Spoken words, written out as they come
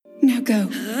Now go.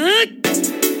 I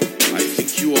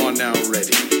think you are now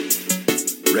ready.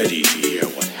 Ready to hear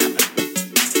what happened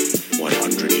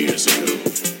 100 years ago.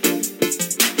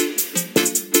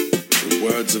 The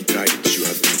words of guidance you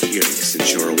have been hearing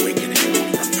since your awakening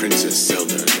from Princess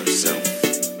Zelda herself.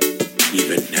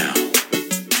 Even now,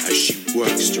 as she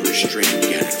works to restrain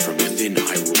Ganon from within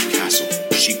Hyrule Castle,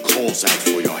 she calls out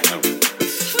for your help.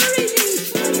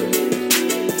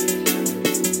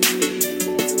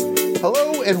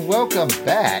 Hello and welcome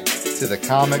back to the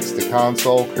Comics to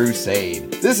Console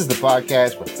Crusade. This is the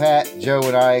podcast where Pat, Joe,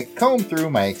 and I comb through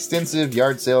my extensive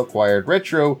yard sale acquired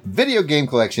retro video game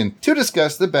collection to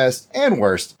discuss the best and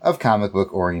worst of comic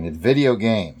book oriented video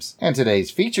games. And today's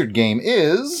featured game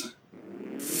is...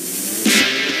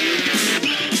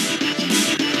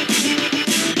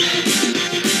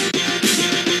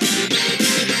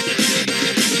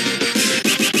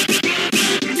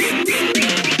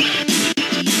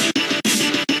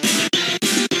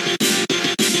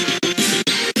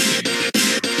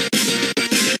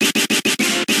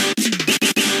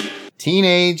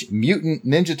 Teenage Mutant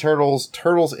Ninja Turtles,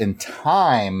 Turtles in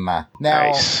Time. Now,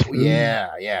 nice.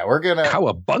 Yeah, we're gonna...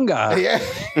 Cowabunga! Yeah,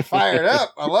 fired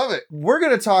up. I love it. We're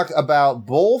gonna talk about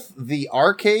both the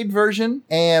arcade version,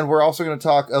 and we're also gonna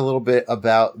talk a little bit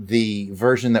about the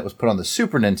version that was put on the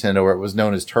Super Nintendo, where it was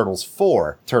known as Turtles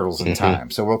 4, Turtles in Time.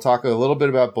 So we'll talk a little bit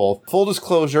about both. Full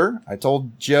disclosure, I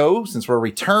told Joe, since we're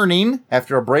returning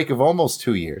after a break of almost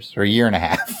 2 years, or a year and a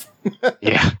half.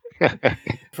 Yeah.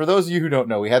 For those of you who don't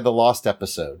know, we had the Lost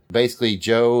episode. Basically,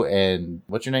 Joe and,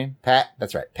 what's your name? Pat?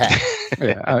 That's right, Pat.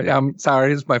 Yeah, I'm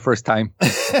sorry, it's my first time.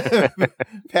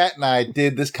 Pat and I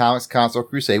did this Comics Console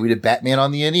Crusade. We did Batman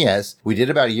on the NES. We did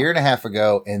about a year and a half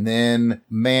ago. And then,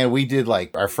 man, we did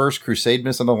like our first Crusade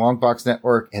miss on the Longbox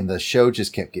Network. And the show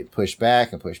just kept getting pushed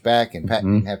back. And Pat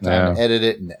didn't have time to edit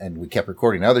it. And we kept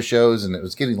recording other shows and it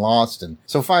was getting lost. And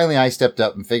so finally I stepped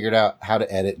up and figured out how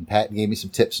to edit. And Pat gave me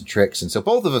some tips and tricks. And so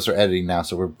both of us are editing now.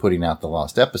 So we're putting out the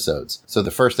lost episodes. So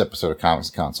the first episode of Comics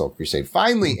Console Crusade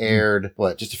finally aired,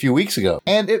 just a few weeks ago.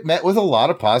 And it met with a lot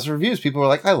of positive reviews. People were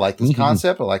like, I like this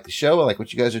concept. I like the show. I like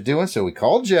what you guys are doing. So we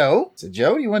called Joe. I said,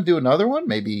 Joe, do you want to do another one?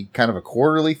 Maybe kind of a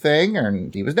quarterly thing.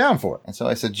 And he was down for it. And so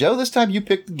I said, Joe, this time you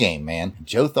pick the game, man.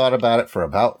 Joe thought about it for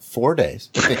about 4 days.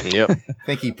 Yep. I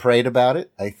think he prayed about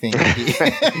it. I think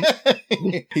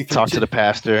he talked to the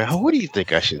pastor. Oh, what do you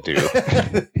think I should do?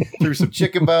 Threw some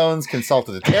chicken bones,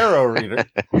 consulted a tarot reader.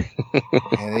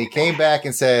 And he came back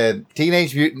and said,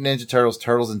 Teenage Mutant Ninja Turtles,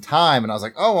 Turtles in Time. And I was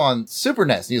like, oh, on Super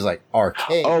NES. And he was like,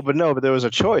 arcade. Oh, but there was a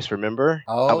choice, remember?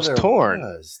 Oh, I was torn.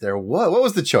 There was. What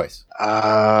was the choice?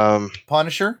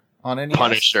 Punisher on NES?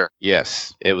 Punisher.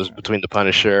 Yes. It was between the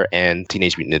Punisher and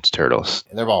Teenage Mutant Ninja Turtles.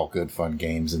 And they're all good, fun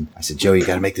games. And I said, Joe, you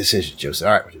got to make a decision. Joe said,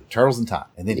 all right, we'll do Turtles in Time.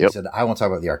 And then he said, I want to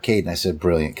talk about the arcade. And I said,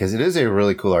 brilliant, because it is a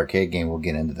really cool arcade game. We'll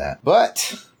get into that.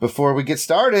 But before we get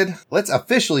started, let's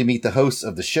officially meet the hosts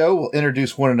of the show. We'll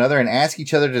introduce one another and ask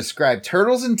each other to describe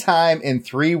Turtles in Time in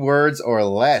 3 words or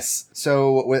less.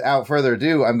 So without further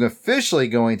ado, I'm officially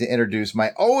going to introduce my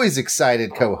always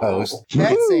excited co-host,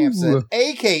 Pat Sampson,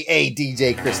 a.k.a.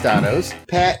 DJ Cristanos.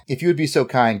 Pat, if you would be so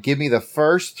kind, give me the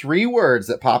first 3 words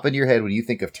that pop into your head when you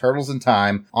think of Turtles in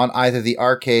Time on either the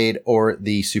arcade or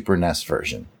the Super NES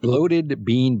version. Bloated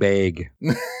beanbag.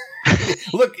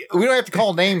 Look, we don't have to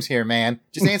call names here, man.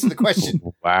 Just answer the question.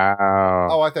 Wow.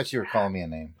 Oh, I thought you were calling me a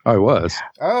name. I was.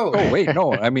 Oh, wait,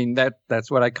 no. I mean, that's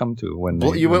what I come to when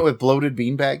you went with bloated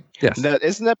beanbag? Yes.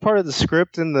 Isn't that part of the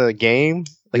script in the game?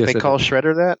 Like Yes, they call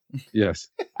Shredder that? Yes.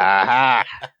 Aha!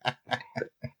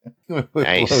 With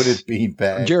Nice. bloated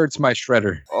beanbag. Jared's my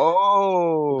shredder.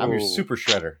 Oh! I'm your super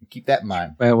shredder. Keep that in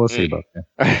mind. Well, we'll see about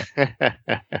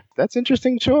that. That's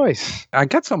interesting choice. I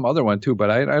got some other one too,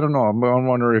 but I don't know. I'm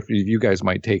wondering if you guys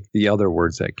might take the other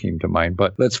words that came to mind,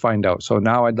 but let's find out. So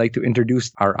now I'd like to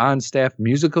introduce our on-staff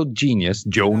musical genius,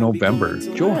 Joe November.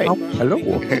 Joe,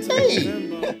 hello.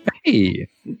 Hey. Hey.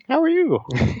 How are you?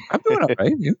 I'm doing all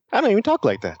right. You? I don't even talk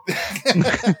like that.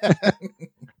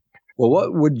 Well,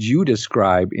 what would you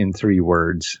describe in 3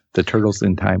 words the Turtles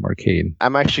in Time arcade?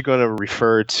 I'm actually going to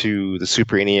refer to the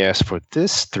Super NES for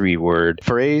this 3-word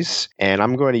phrase, and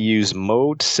I'm going to use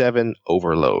Mode 7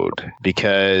 Overload,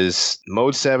 because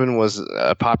Mode 7 was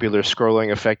a popular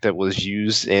scrolling effect that was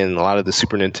used in a lot of the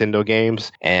Super Nintendo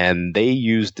games, and they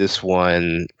used this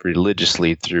one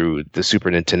religiously through the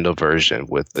Super Nintendo version,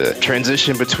 with the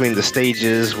transition between the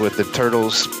stages, with the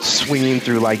turtles swinging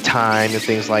through like time and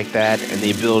things like that, and the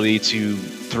ability to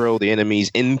throw the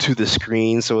enemies into the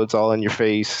screen so it's all in your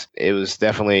face. It was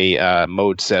definitely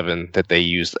Mode 7 that they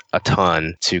used a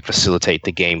ton to facilitate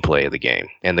the gameplay of the game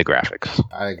and the graphics.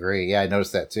 I agree. Yeah, I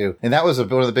noticed that too. And that was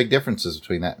one of the big differences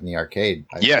between that and the arcade.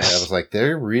 I was like,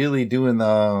 they're really doing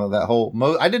that whole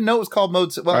mode. I didn't know it was called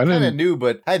Mode 7. Well, I kind of knew,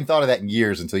 but I hadn't thought of that in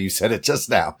years until you said it just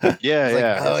now.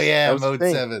 Yeah, Mode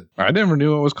 7. I never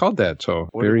knew it was called that, so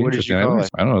very interesting. I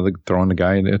don't know, like throwing the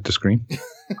guy at the screen.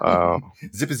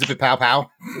 Zippy pow pow.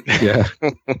 Yeah.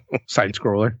 Side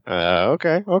scroller.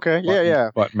 Okay.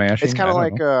 Yeah. Butt mashing. It's kind of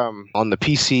like on the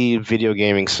PC video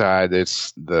gaming side,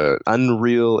 it's the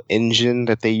Unreal Engine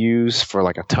that they use for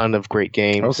like a ton of great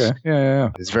games. Okay.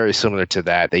 Yeah. It's very similar to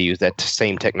that. They use that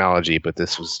same technology, but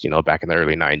this was, back in the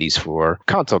early 90s for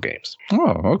console games.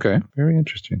 Oh, okay. Very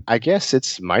interesting. I guess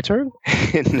it's my turn.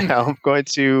 And now I'm going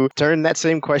to turn that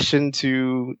same question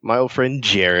to my old friend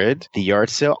Jared, the yard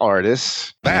sale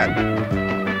artist.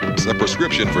 It's a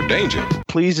prescription for danger.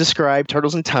 Please describe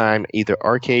Turtles in Time, either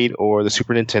arcade or the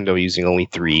Super Nintendo, using only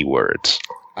 3 words.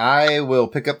 I will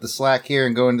pick up the slack here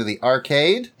and go into the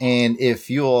arcade. And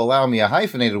if you'll allow me a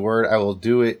hyphenated word, I will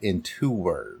do it in 2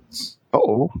 words.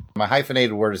 Oh. My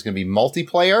hyphenated word is going to be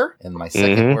multiplayer, and my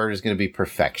second word is going to be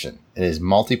perfection. It is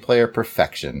multiplayer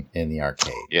perfection in the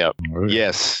arcade. Yep.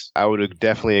 Yes, I would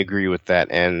definitely agree with that.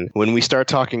 And when we start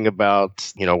talking about,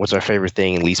 what's our favorite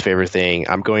thing and least favorite thing,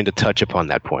 I'm going to touch upon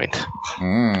that point.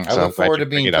 I look forward to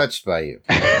being touched by you.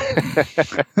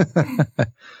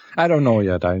 I don't know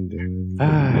yet. I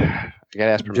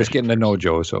gotta ask permission. Just getting to know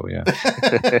Joe, so yeah.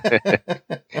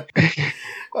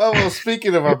 Well,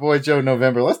 speaking of our boy Joe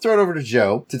November, let's throw it over to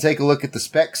Joe to take a look at the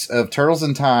specs of Turtles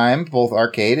in Time, both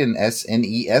arcade and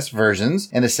SNES versions,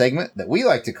 in a segment that we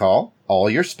like to call All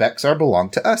Your Specs Are Belong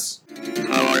to Us.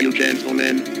 How are you,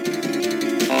 gentlemen?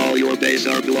 All your base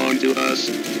are belong to us.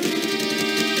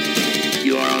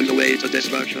 You are on the way to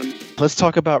destruction. Let's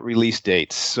talk about release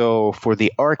dates. So for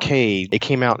the arcade, it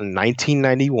came out in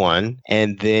 1991.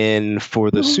 And then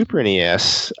for the Super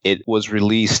NES, it was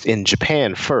released in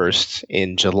Japan first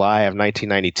in July of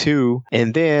 1992.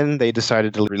 And then they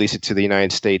decided to release it to the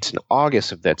United States in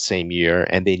August of that same year.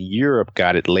 And then Europe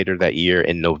got it later that year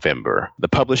in November. The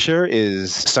publisher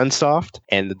is Sunsoft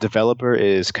and the developer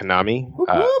is Konami.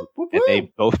 And they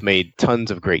both made tons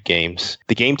of great games.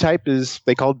 The game type is,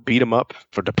 they called beat 'em up.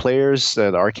 For the players,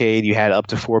 the arcade, you had up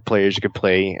to 4 players you could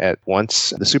play at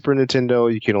once. The Super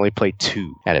Nintendo, you could only play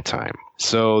 2 at a time.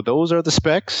 So those are the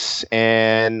specs.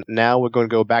 And now we're going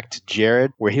to go back to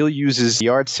Jared, where he'll use his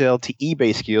yard sale to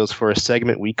eBay skills for a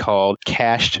segment we called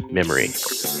Cached Memory.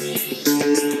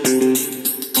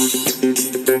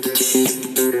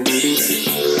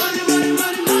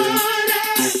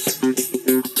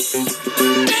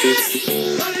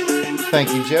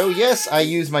 Thank you, Joe. Yes, I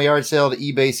use my yard sale to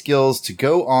eBay skills to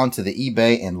go on to the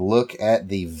eBay and look at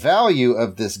the value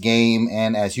of this game.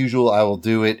 And as usual, I will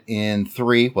do it in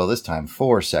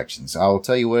 4 sections. I'll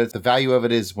tell you what the value of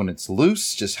it is when it's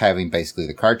loose, just having basically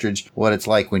the cartridge, what it's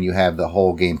like when you have the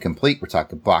whole game complete. We're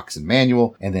talking box and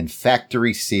manual, and then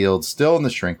factory sealed, still in the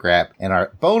shrink wrap. And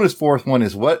our bonus 4th one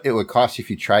is what it would cost you if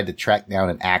you tried to track down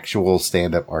an actual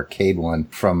stand-up arcade one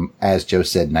from, as Joe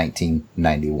said,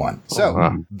 1991.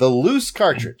 So the loose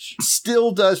cartridge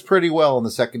still does pretty well in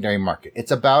the secondary market. It's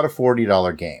about a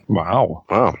 $40 game. Wow.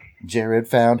 Jared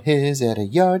found his at a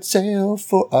yard sale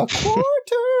for a quarter.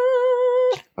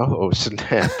 Oh,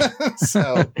 snap.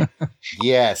 So,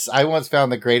 yes, I once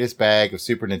found the greatest bag of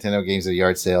Super Nintendo games at a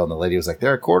yard sale, and the lady was like,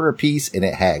 they're a quarter a piece, and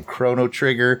it had Chrono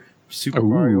Trigger, Super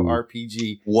Mario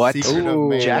RPG. What? Secret of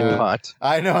Mana. Jackpot.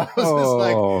 I know. I was just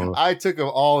like, I took them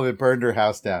all and burned her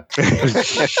house down.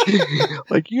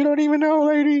 Like, you don't even know,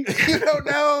 lady. You don't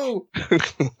know.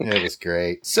 It was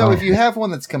great. So if you have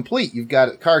one that's complete, you've got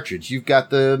a cartridge, you've got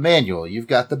the manual, you've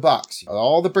got the box,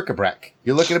 all the bric-a-brac.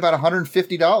 You're looking at about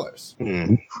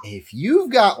 $150. If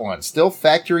you've got one still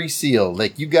factory sealed,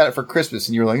 like you got it for Christmas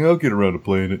and you're like, I'll get around to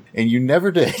playing it, and you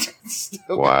never did,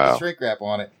 still got the shrink wrap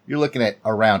on it, you're looking at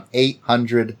around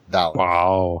 $800.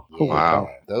 Wow. Yeah. Wow.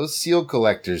 Those sealed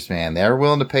collectors, man, they're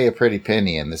willing to pay a pretty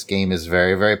penny, and this game is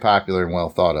very, very popular and well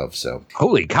thought of. So,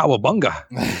 holy cowabunga.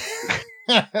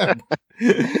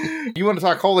 You want to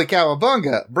talk holy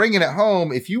cowabunga? Bringing it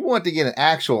home. If you want to get an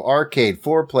actual arcade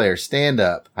 4-player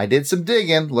stand-up, I did some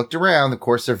digging, looked around. Of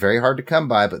course, they're very hard to come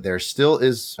by, but there still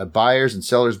is a buyer's and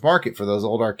seller's market for those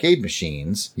old arcade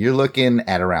machines. You're looking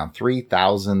at around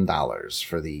 $3,000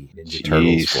 for the Ninja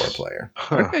Turtles 4-player.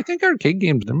 I think arcade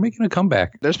games, they're making a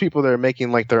comeback. There's people that are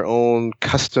making like their own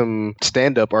custom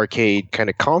stand-up arcade kind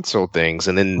of console things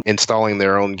and then installing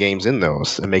their own games in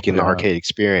those and making an arcade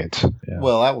experience. Yeah.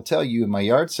 Well, I will tell you, in my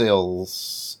yard sale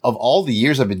sales of all the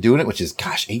years I've been doing it, which is,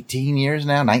 18 years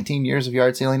now, 19 years of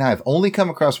yard sailing now, I've only come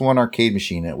across one arcade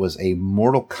machine. It was a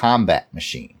Mortal Kombat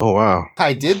machine. Oh, wow.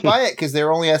 I did buy it because they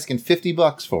were only asking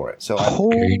 $50 for it. So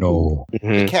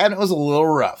the cabinet was a little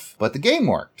rough, but the game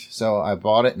worked. So I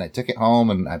bought it and I took it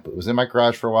home and it was in my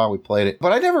garage for a while. We played it,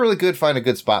 but I never really could find a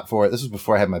good spot for it. This was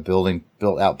before I had my building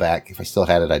built out back. If I still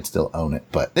had it, I'd still own it.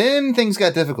 But then things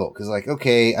got difficult because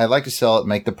okay, I'd like to sell it,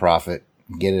 make the profit,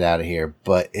 get it out of here,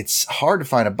 but it's hard to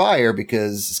find a buyer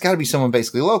because it's got to be someone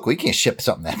basically local. You can't ship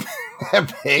something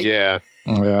that big. Yeah.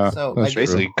 Yeah. So It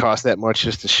basically cost that much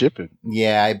just to ship it.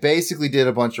 Yeah, I basically did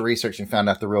a bunch of research and found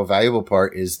out the real valuable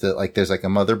part is that there's a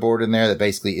motherboard in there that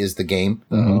basically is the game.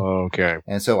 Oh, okay.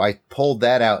 And so I pulled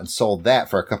that out and sold that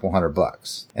for a couple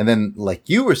 $100. And then, like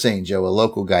you were saying, Joe, a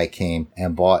local guy came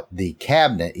and bought the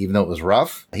cabinet, even though it was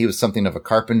rough. He was something of a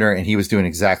carpenter and he was doing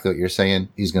exactly what you're saying.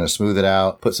 He's going to smooth it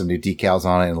out, put some new decals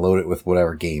on it and load it with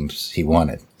whatever games he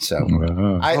wanted. So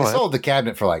I sold the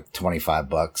cabinet for like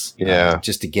 $25. Yeah.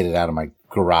 Just to get it out of my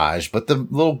garage, but the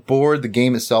little board, the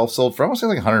game itself sold for almost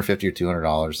like $150 or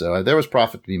 $200. So there was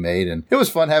profit to be made, and it was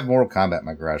fun having Mortal Kombat in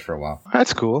my garage for a while.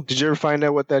 That's cool. Did you ever find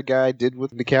out what that guy did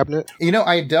with the cabinet?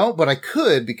 I don't, but I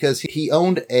could because he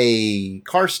owned a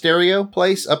car stereo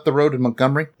place up the road in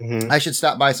Montgomery. I should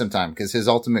stop by sometime because his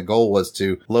ultimate goal was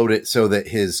to load it so that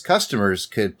his customers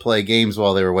could play games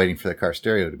while they were waiting for the car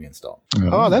stereo to be installed.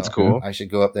 Oh, that's cool. I should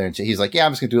go up there and he's like, yeah,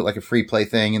 I'm just gonna do it like a free play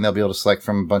thing, and they'll be able to select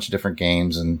from a bunch of different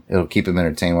games, and it'll keep them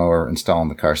entertained while we're installing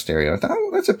the car stereo. I thought,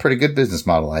 that's a pretty good business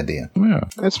model idea. Yeah.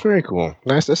 That's very cool.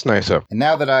 Nice. That's nice up. And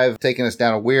now that I've taken us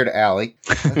down a weird alley,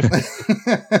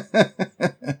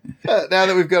 now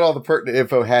that we've got all the pertinent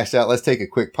info hashed out, let's take a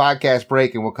quick podcast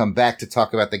break, and we'll come back to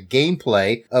talk about the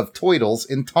gameplay of Toidles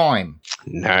in Time.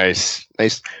 Nice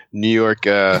New York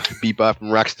bebop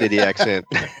and rocksteady accent.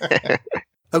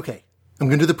 Okay, I'm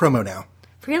going to do the promo now.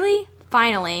 Really?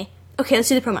 Finally. Okay, let's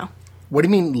do the promo. What do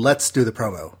you mean, let's do the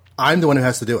promo? I'm the one who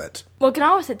has to do it. Well, get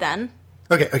on with it then.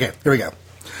 Okay, here we go.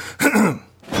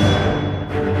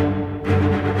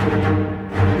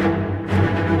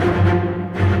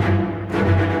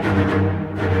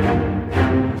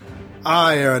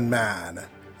 Iron Man,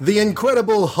 the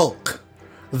Incredible Hulk,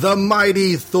 the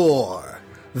Mighty Thor,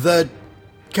 the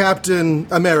Captain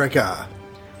America.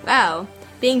 Wow,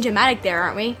 being dramatic there,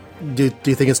 aren't we? Do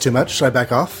you think it's too much? Should I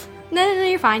back off? No,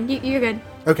 you're fine. You're good.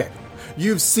 Okay.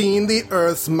 You've seen the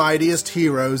Earth's mightiest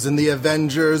heroes in the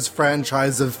Avengers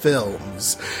franchise of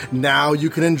films. Now you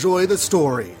can enjoy the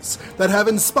stories that have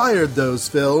inspired those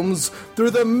films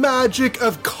through the magic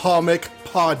of comic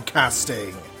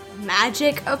podcasting.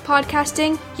 Magic of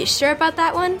podcasting? You sure about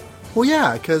that one? Well,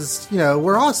 yeah, because,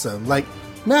 we're awesome. Like,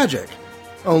 magic.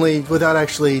 Only without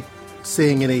actually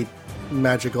seeing any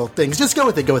magical things. Just go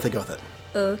with it.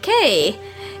 Okay.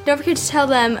 Don't forget to tell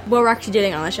them what we're actually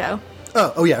doing on the show.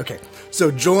 Oh yeah, okay. So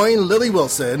join Lily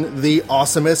Wilson, the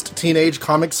awesomest teenage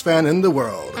comics fan in the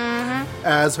world,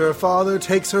 as her father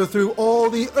takes her through all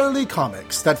the early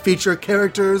comics that feature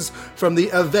characters from the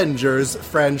Avengers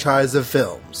franchise of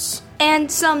films.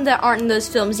 And some that aren't in those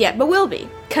films yet, but will be.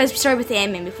 Because we started with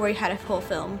Ant-Man before he had a full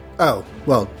film. Oh,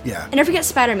 well, yeah. And don't forget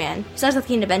Spider-Man. He's not like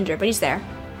an Avenger, but he's there.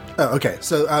 Oh, okay.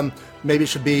 So, maybe it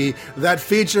should be that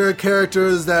feature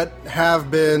characters that have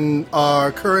been,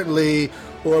 are currently,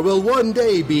 or will one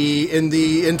day be in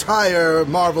the entire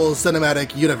Marvel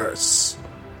Cinematic Universe.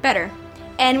 Better.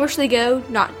 And where should they go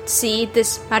not see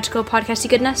this magical podcasty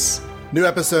goodness? New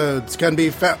episodes can be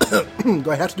found... Do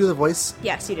I have to do the voice?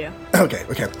 Yes, you do. Okay.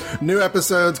 New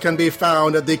episodes can be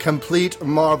found at the Complete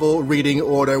Marvel Reading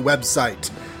Order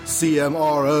website,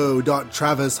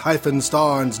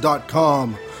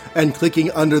 cmro.travis-starnes.com, and clicking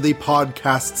under the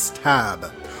Podcasts tab.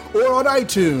 Or on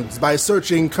iTunes by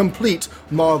searching Complete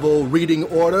Marvel Reading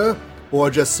Order, or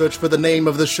just search for the name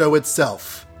of the show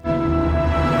itself.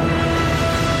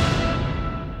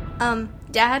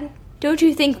 Dad, don't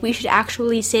you think we should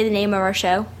actually say the name of our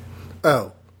show?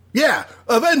 Oh. Yeah,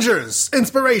 Avengers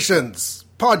Inspirations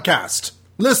Podcast.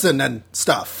 Listen and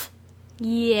stuff.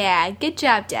 Yeah, good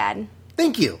job, Dad.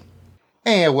 Thank you.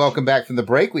 And welcome back from the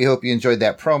break. We hope you enjoyed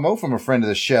that promo from a friend of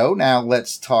the show. Now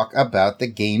let's talk about the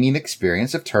gaming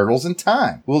experience of Turtles in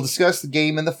Time. We'll discuss the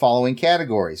game in the following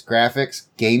categories: graphics,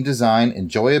 game design,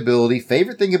 enjoyability,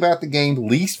 favorite thing about the game,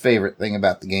 least favorite thing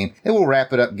about the game, and we'll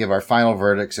wrap it up and give our final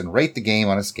verdicts and rate the game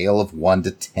on a scale of 1 to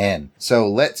 10. So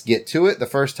let's get to it. The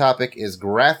first topic is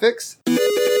graphics.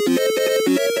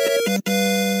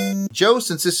 Joe,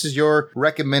 since this is your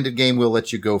recommended game, we'll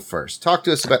let you go first. Talk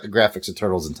to us about the graphics of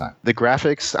Turtles in Time. The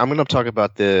graphics, I'm going to talk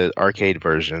about the arcade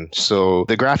version. So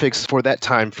the graphics for that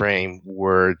time frame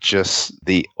were just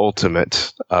the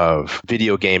ultimate of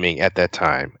video gaming at that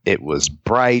time. It was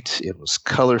bright, it was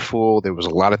colorful, there was a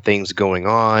lot of things going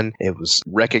on. It was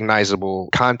recognizable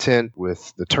content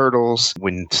with the turtles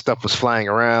when stuff was flying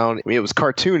around. I mean, it was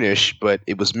cartoonish, but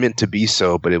it was meant to be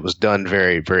so, but it was done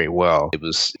very, very well. It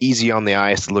was easy on the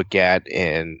eyes to look at,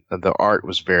 and the art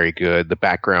was very good. The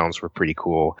backgrounds were pretty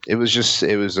cool. It was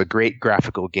a great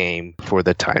graphical game for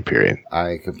the time period.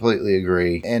 I completely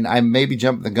agree. And I maybe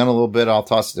jumped the gun a little bit. I'll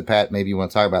toss it to Pat. Maybe you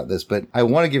want to talk about this, but I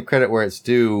want to give credit where it's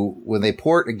due. When they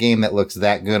port a game that looks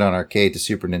that good on arcade to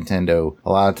Super Nintendo,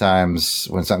 a lot of times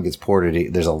when something gets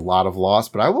ported, there's a lot of loss,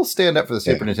 but I will stand up for the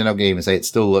Super Nintendo game and say it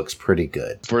still looks pretty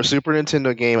good. For a Super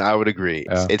Nintendo game, I would agree.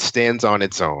 It stands on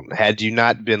its own. Had you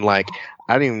not been like,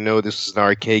 I didn't even know this was an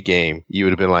arcade game, you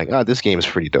would have been like, oh, this game is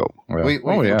pretty dope.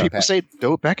 People say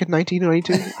dope back in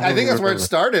 1992? I think that's where it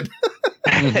started.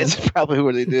 That's probably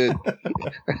where they did.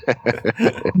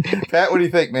 Pat, what do you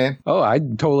think, man? Oh, I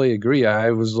totally agree.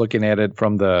 I was looking at it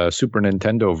from the Super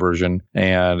Nintendo version,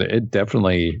 and it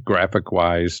definitely,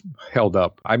 graphic-wise, held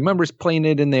up. I remember playing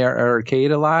it in the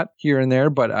arcade a lot here and there,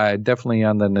 but definitely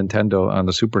on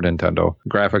the Super Nintendo,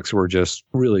 graphics were just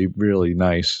really, really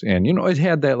nice. And, it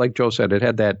had that, like Joe said, it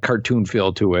had that cartoon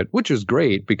feel to it, which is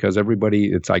great because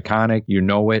it's iconic.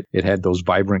 It had those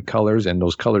vibrant colors, and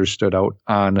those colors stood out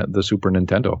on the Super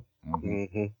Nintendo.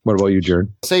 Mm-hmm. What about you,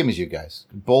 Jared? Same as you guys.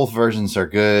 Both versions are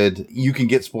good. You can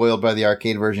get spoiled by the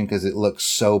arcade version because it looks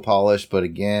so polished, but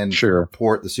again,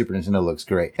 the Super Nintendo looks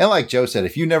great. And like Joe said,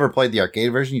 if you never played the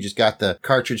arcade version, you just got the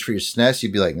cartridge for your SNES,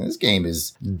 you'd be like, this game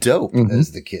is dope,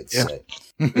 as the kids say.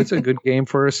 It's a good game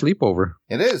for a sleepover.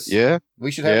 It is. Yeah.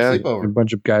 We should have a sleepover. A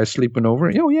bunch of guys sleeping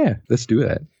over. Oh, yeah. Let's do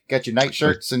that. Got your night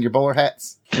shirts and your bowler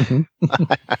hats.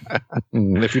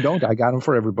 If you don't, I got them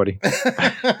for everybody.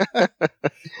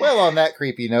 Well, on that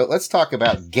creepy note, let's talk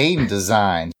about game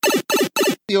design.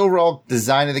 The overall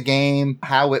design of the game,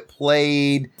 how it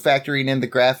played, factoring in the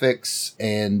graphics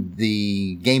and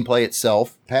the gameplay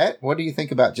itself. Pat, what do you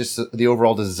think about just the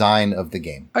overall design of the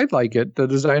game? I like it. The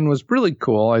design was really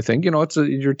cool, I think. It's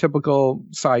your typical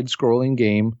side-scrolling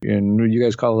game. And you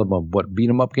guys call it a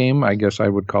beat-em-up game? I guess I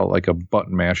would call it like a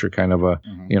button masher, kind of a,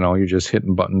 you're just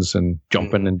hitting buttons and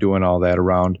jumping and doing all that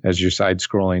around as you're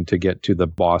side-scrolling to get to the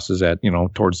bosses at,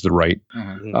 towards the right.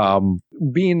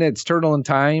 Being it's Turtle in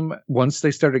Time, once they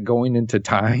started going into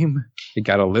time, it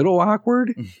got a little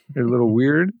awkward, a little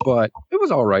weird, but it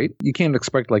was all right. You can't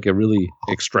expect like a really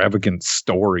extravagant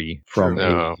story from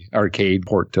an arcade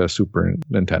port to Super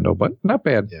Nintendo, but not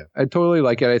bad. Yeah. I totally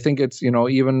like it. I think it's,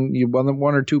 even you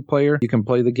one or two player, you can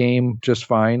play the game just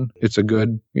fine. It's a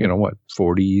good,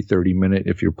 40, 30 minute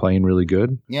if you're playing really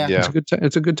good. Yeah.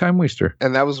 It's a good time waster.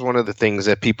 And that was one of the things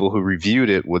that people who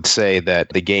reviewed it would say, that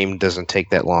the game doesn't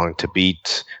take that long to beat.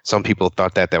 Some people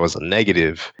thought that was a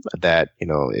negative, that,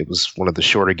 it was one of the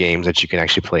shorter games that you can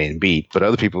actually play and beat. But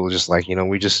other people were just like,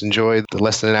 we just enjoy the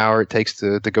less than an hour it takes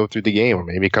to go through the game, or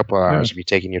maybe a couple of hours if you're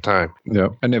taking your time. Yeah.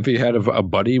 And if you had a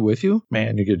buddy with you,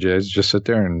 man, you could just sit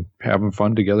there and having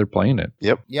fun together playing it.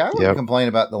 Yep. Yeah, I wouldn't complain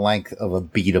about the length of a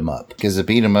beat 'em up, because a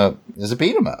beat 'em up is a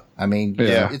beat 'em up. I mean,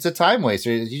 it's a time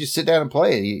waster. You just sit down and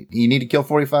play it. You need to kill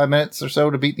 45 minutes or so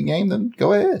to beat the game, then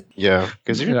go ahead. Yeah,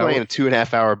 because if you're playing a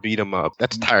 2.5 hour beat 'em up,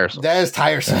 that's tiresome. That is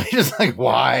tiresome. Just like,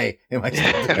 why am I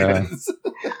still doing this?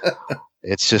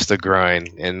 It's just a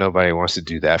grind, and nobody wants to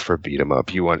do that for a beat 'em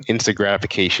up. You want instant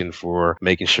gratification for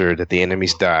making sure that the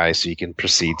enemies die so you can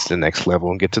proceed to the next level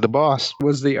and get to the boss.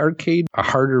 Was the arcade a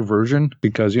harder version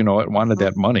because, it wanted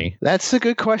that money? That's a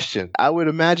good question. I would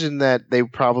imagine that they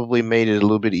probably made it a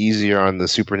little bit easier on the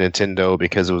Super Nintendo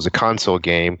because it was a console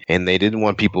game, and they didn't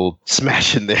want people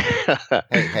smashing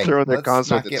throwing their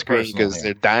console at the screen because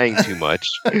they're dying too much.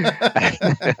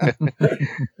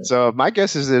 So my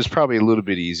guess is it's probably a little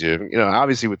bit easier.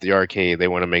 Obviously with the arcade, they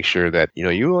want to make sure that,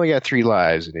 you only got 3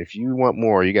 lives, and if you want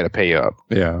more, you got to pay up.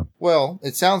 Yeah. Well,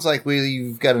 it sounds like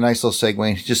we've got a nice little segue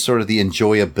into just sort of the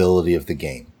enjoyability of the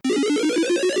game.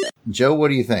 Joe, what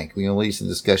do you think? We're going to lead some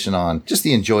discussion on just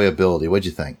the enjoyability. What'd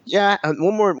you think? Yeah,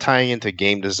 one more tying into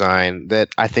game design that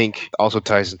I think also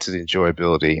ties into the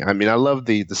enjoyability. I mean, I love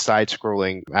the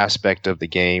side-scrolling aspect of the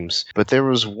games, but there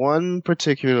was one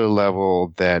particular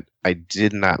level that I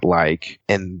did not like,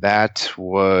 and that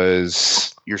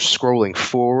was you're scrolling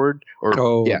forward.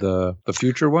 The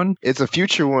future one? It's a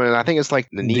future one. I think it's like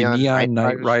the Neon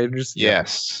Knight Riders.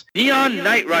 Yes. Neon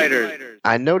Knight Riders.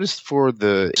 I noticed for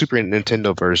the Super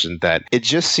Nintendo version that it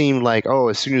just seemed like,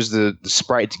 as soon as the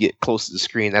sprites get close to the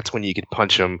screen, that's when you can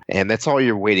punch them, and that's all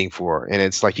you're waiting for. And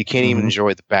it's like you can't even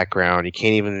enjoy the background. You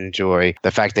can't even enjoy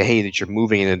the fact that that you're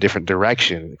moving in a different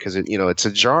direction, because it's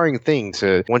a jarring thing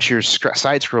to once you're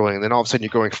side scrolling, and then all of a sudden you're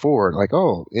going forward, like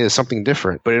it's something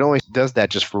different. But it only does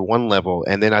that just for one level,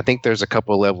 and then I think there's a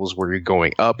couple of levels where you're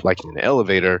going up, like in an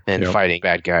elevator, and fighting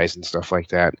bad guys and stuff like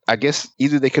that. I guess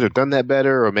either they could have done that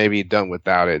better, or maybe done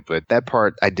without it, but that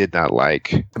part I did not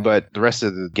like. But the rest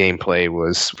of the gameplay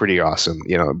was pretty awesome.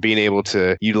 Being able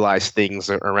to utilize things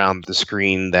around the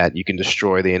screen that you can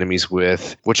destroy the enemies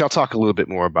with, which I'll talk a little bit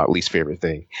more about. Least favorite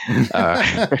thing.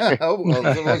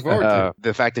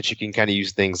 The fact that you can kind of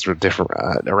use things that are different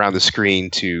around the screen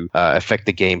to affect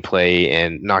the gameplay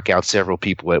and knock out several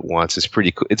people at once is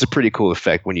pretty cool. It's a pretty cool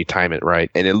effect when you time it right,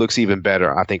 and it looks even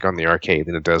better, I think, on the arcade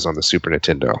than it does on the Super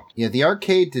Nintendo. Yeah, the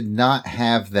arcade did not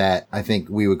have that, I think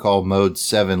we would call Mode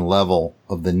 7 level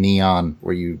of the neon,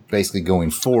 where you basically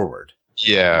going forward.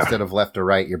 Yeah. Instead of left to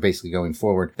right, you're basically going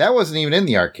forward. That wasn't even in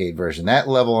the arcade version. That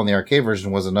level on the arcade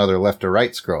version was another left to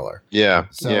right scroller. Yeah.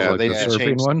 So like they the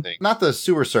surfing one? Not the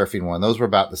sewer surfing one. Those were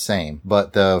about the same.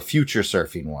 But the future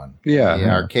surfing one. Yeah.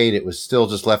 The arcade, it was still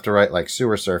just left to right like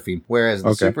sewer surfing. Whereas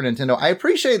the Super Nintendo, I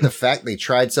appreciate the fact they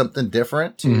tried something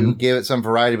different to give it some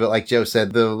variety. But like Joe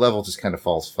said, the level just kind of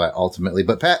falls flat ultimately.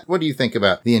 But Pat, what do you think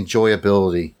about the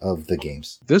enjoyability of the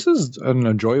games? This is an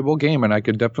enjoyable game, and I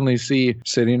could definitely see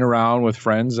sitting around with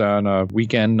friends on a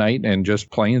weekend night and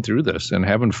just playing through this and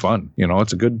having fun.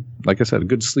 It's a good, like I said, a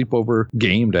good sleepover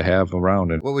game to have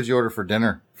around. And what would you order for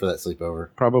dinner for that sleepover?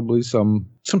 Probably some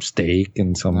steak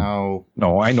and some...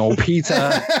 No, I know,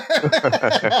 pizza.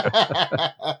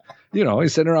 You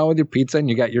sit around with your pizza and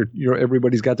you got your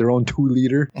everybody's got their own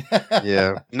 2-liter.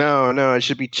 Yeah. No, it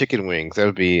should be chicken wings. That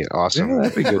would be awesome. Yeah,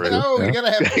 that'd be good. No, you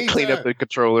gotta have pizza. Clean up the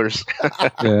controllers.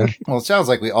 Yeah. Well, it sounds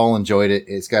like we all enjoyed it.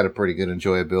 It's got a pretty good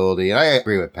enjoyability. And I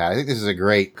agree with Pat. I think this is a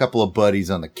great couple of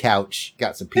buddies on the couch.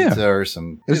 Got some pizza or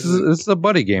some... This is a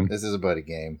buddy game. This is a buddy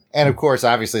game. And of course,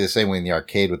 obviously the same way in the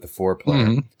arcade with the 4-player.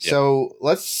 Mm-hmm. So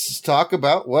let's talk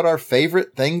about what our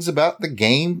favorite things about the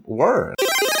game were.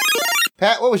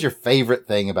 Pat, what was your favorite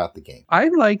thing about the game? I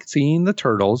like seeing the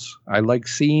turtles. I like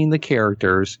seeing the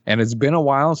characters. And it's been a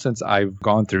while since I've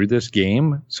gone through this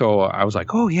game. So I was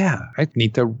like, I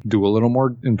need to do a little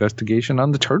more investigation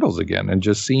on the turtles again. And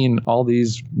just seeing all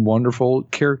these wonderful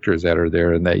characters that are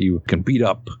there and that you can beat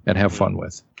up and have fun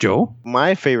with. Joe?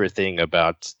 My favorite thing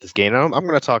about this game, I'm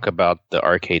going to talk about the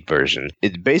arcade version.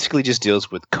 It basically just deals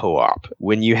with co-op.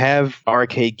 When you have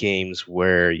arcade games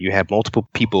where you have multiple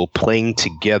people playing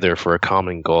together for a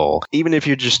common goal, even if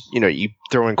you're just, you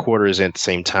throwing quarters in at the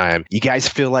same time, you guys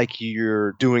feel like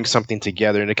you're doing something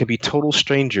together, and it could be total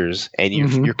strangers, and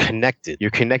you're connected.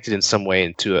 You're connected in some way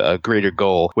into a greater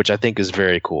goal, which I think is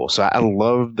very cool. So I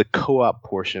love the co-op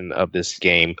portion of this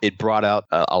game. It brought out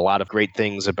a lot of great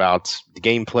things about the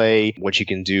gameplay, what you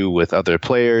can do with other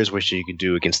players, what you can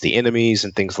do against the enemies,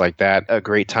 and things like that. A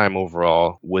great time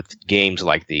overall with games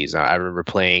like these. I remember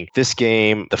playing this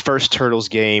game, the first Turtles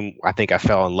game. I think I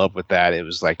fell in love with that. It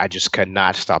was like I just could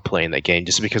not stop playing that game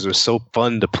just because it was so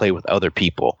fun to play with other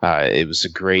people. It was a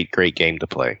great game to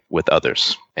play with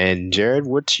others. And Jared,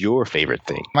 what's your favorite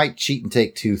thing? Might cheat and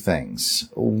take two things.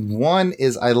 One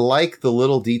is I like the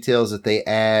little details that they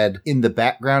add in the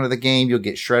background of the game. You'll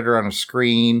get Shredder on a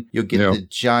screen. You'll get the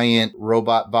giant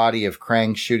robot body of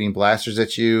Krang shooting blasters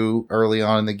at you early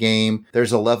on in the game.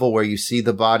 There's a level where you see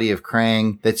the body of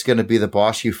Krang that's going to be the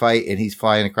boss you fight, and he's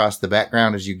flying across the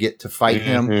background as you get to fight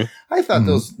him. I thought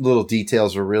those little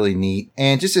details were really neat.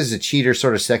 And just as a cheater,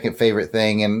 sort of second favorite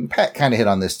thing, and Pat kind of hit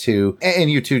on this too,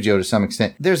 and you too, Joe, to some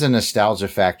extent, there's a nostalgia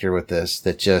factor with this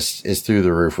that just is through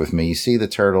the roof with me. You see the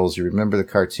Turtles, you remember the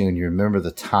cartoon, you remember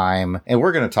the time, and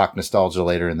we're going to talk nostalgia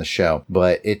later in the show,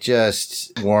 but it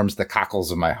just warms the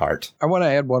cockles of my heart. I want to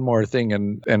add one more thing,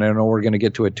 and I know we're going to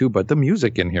get to it too, but the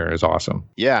music in here is awesome.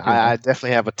 Yeah, I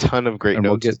definitely have a ton of great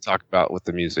notes to talk about with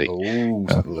the music. Oh,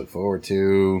 something to look forward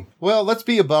to. Well, let's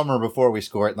be a bummer before we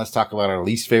score it, and let's talk about our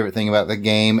least favorite thing about the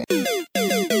game.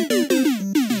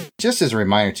 Just as a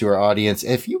reminder to our audience,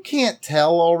 if you can't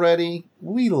tell already,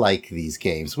 we like these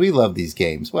games. We love these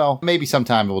games. Well, maybe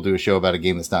sometime we'll do a show about a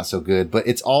game that's not so good, but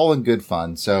it's all in good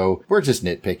fun. So we're just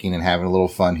nitpicking and having a little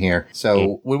fun here.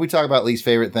 So when we talk about least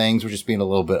favorite things, we're just being a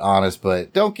little bit honest,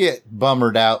 but don't get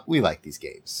bummered out. We like these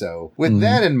games. So with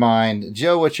that in mind,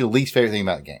 Joe, what's your least favorite thing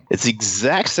about the game? It's the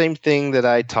exact same thing that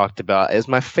I talked about as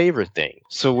my favorite thing.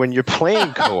 So when you're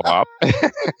playing co-op,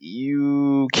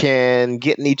 you can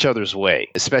get in each other's way,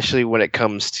 especially when it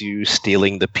comes to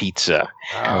stealing the pizza.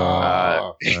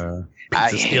 I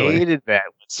hated that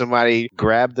when somebody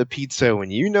grabbed the pizza when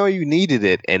you know you needed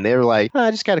it, and they're like,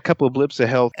 I just got a couple of blips of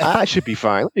health. I should be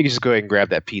fine. Let me just go ahead and grab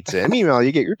that pizza. And meanwhile,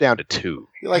 you're down to 2.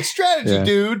 You're like, strategy,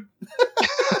 dude.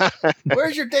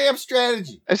 Where's your damn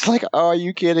strategy? It's like, oh, are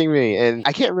you kidding me? And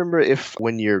I can't remember if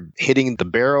when you're hitting the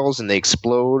barrels and they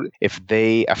explode, if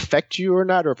they affect you or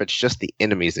not, or if it's just the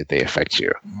enemies that they affect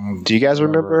you. Do you guys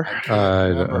remember?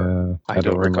 I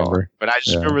don't remember. But I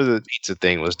just remember the pizza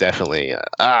thing was definitely,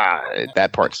 that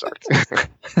part sucks.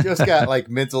 Just got like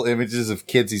mental images of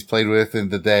kids he's played with in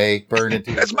the day, burned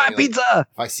into That's my pizza!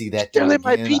 If I see that Stealing again,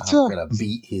 my pizza! I'm going to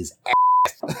beat his ass.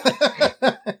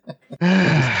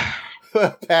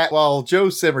 Pat, while Joe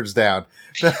simmers down,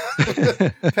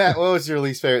 Pat, what was your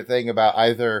least favorite thing about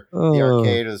either the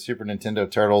arcade or the Super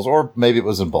Nintendo Turtles, or maybe it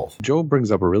was in both? Joe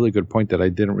brings up a really good point that I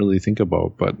didn't really think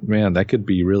about, but man, that could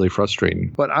be really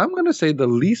frustrating. But I'm going to say the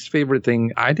least favorite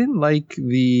thing, I didn't like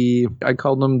I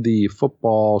called them the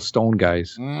football stone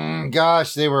guys.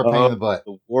 Gosh, they were a pain in the butt.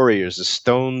 The Warriors, the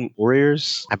Stone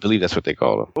Warriors, I believe that's what they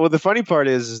call them. Well, the funny part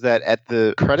is that at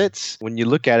the credits, when you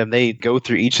look at them, they go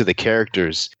through each of the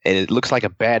characters, and it looks like a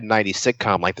bad 90s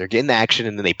sitcom, like they're getting action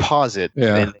and then they pause it.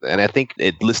 Yeah. And I think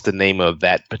it lists the name of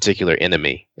that particular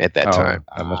enemy at that time.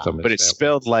 I must have missed but it's that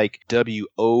spelled like WORRIORS.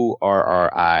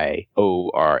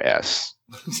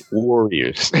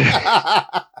 Warriors.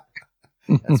 That's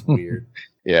weird.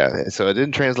 Yeah, so it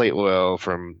didn't translate well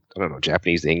from, I don't know,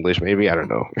 Japanese to English, maybe? I don't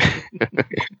know.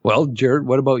 Well, Jared,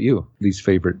 what about you? Least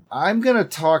favorite? I'm going to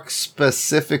talk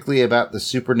specifically about the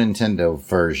Super Nintendo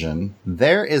version.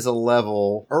 There is a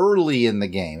level early in the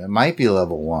game. It might be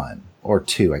level 1 or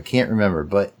 2. I can't remember,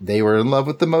 but they were in love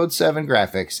with the Mode 7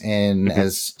 graphics. And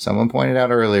as someone pointed out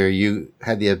earlier, you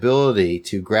had the ability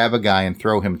to grab a guy and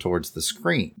throw him towards the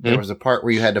screen. There was a part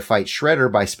where you had to fight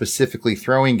Shredder by specifically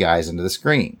throwing guys into the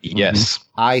screen. Yes.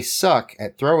 I suck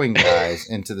at throwing guys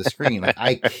into the screen. Like,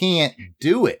 I can't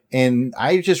do it. And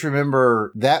I just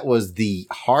remember that was the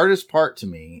hardest part to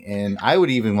me. And I would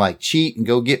even like cheat and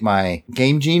go get my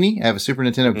Game Genie. I have a Super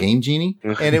Nintendo Game Genie.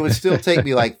 And it would still take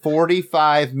me like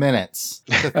 45 minutes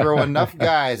to throw enough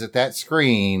guys at that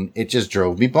screen. It just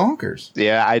drove me bonkers.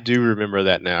 Yeah, I do remember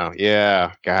that now.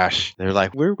 Yeah, gosh. They're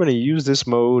like, we're going to use this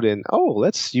mode and,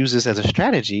 let's use this as a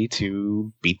strategy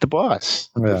to beat the boss.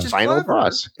 Yeah. Which is Final clever.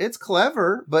 boss. It's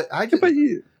clever, but I just... But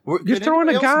you're throwing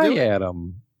a guy at at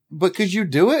him. But could you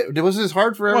do it? Was this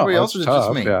hard for everybody else, or was it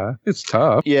just me? Yeah, it's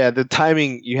tough. Yeah, the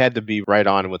timing, you had to be right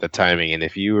on with the timing. And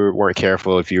if you weren't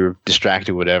careful, if you were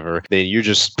distracted, whatever, then you're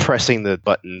just pressing the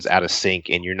buttons out of sync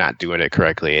and you're not doing it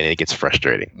correctly. And it gets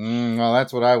frustrating. Well,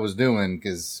 that's what I was doing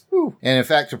because, and in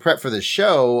fact, to prep for the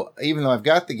show, even though I've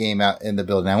got the game out in the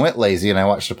building, I went lazy and I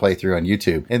watched a playthrough on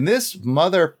YouTube. And this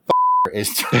mother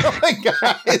is throwing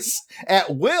guys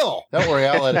at will. Don't worry,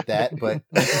 I'll edit that. But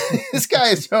this guy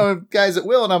is throwing guys at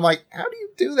will, and I'm like, how do you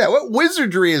do that? What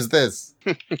wizardry is this?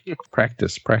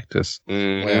 Practice.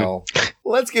 Mm-hmm. Well,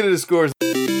 let's get into scores.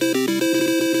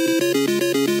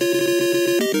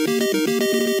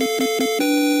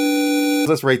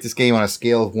 Let's rate this game on a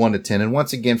scale of 1 to 10. And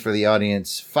once again, for the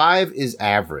audience, 5 is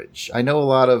average. I know a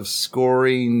lot of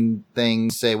scoring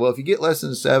things say, well, if you get less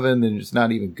than 7, then it's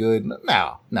not even good.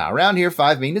 No. Around here,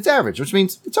 5 means it's average, which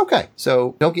means it's okay.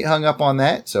 So don't get hung up on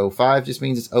that. So 5 just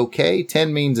means it's okay.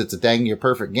 10 means it's a dang near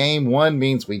perfect game. 1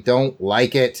 means we don't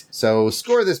like it. So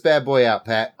score this bad boy out,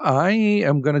 Pat. I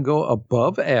am going to go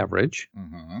above average.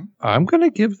 Mm-hmm. I'm going to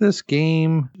give this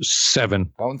game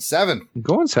 7. Going 7.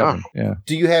 Going 7, yeah.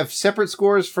 Do you have separate scores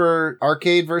for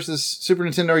arcade versus Super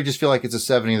Nintendo, or you just feel like it's a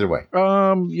 7 either way?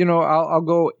 I'll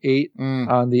go 8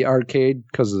 on the arcade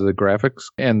because of the graphics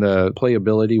and the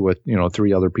playability with,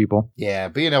 3 other people. Yeah,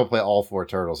 being able to play all 4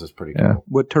 turtles is pretty Yeah. cool.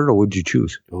 What turtle would you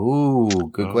choose? Ooh,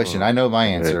 good question. I know my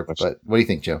answer, but what do you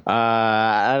think, Joe?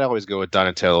 I'd always go with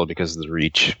Donatello because of the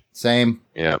reach. Same.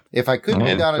 Yeah. If I couldn't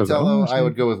do Donatello, I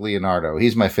would go with Leonardo.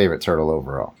 He's my favorite turtle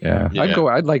overall. Yeah.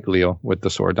 I'd like Leo with the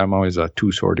sword. I'm always a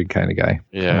 2-sworded kind of guy.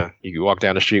 Yeah. You can walk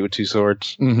down the street with 2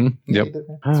 swords. Mm-hmm. Yep.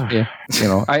 Yeah.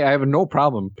 I have no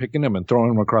problem picking him and throwing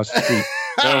him across the street.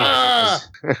 Gotta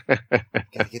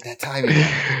get that timing.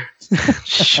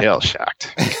 Shell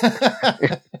shocked.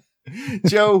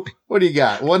 Joe, what do you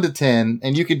got? 1 to 10,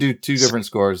 and you can do 2 different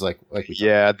scores like we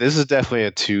Yeah, this is definitely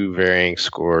a 2 varying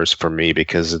scores for me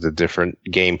because of the different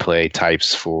gameplay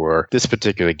types for this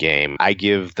particular game. I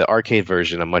give the arcade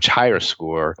version a much higher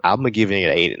score. I'm giving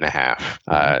it 8.5.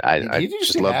 I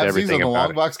just loved everything on the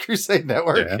about Longbox Crusade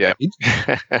Network. Yeah.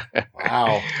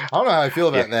 Wow. I don't know how I feel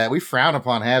about that. We frown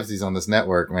upon halvesies on this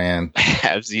network, man.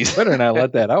 Halvesies. Better not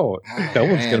let that out. That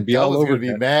one's going to be all over. Going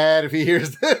to be mad if he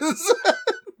hears this.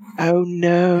 Oh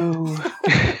no.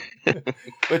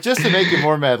 But just to make it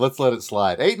more mad, let's let it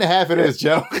slide. 8.5 it is,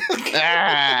 Joe.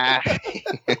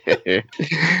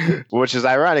 Which is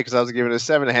ironic because I was giving it a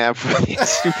 7.5 for the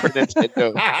Super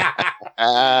Nintendo.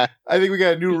 I think we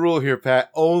got a new rule here,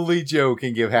 Pat. Only Joe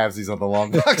can give halvesies on the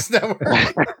Longbox Network.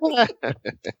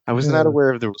 I was not aware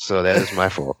of the rules, so that is my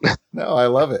fault. No, I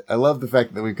love it. I love the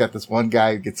fact that we've got this one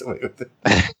guy who gets away with it.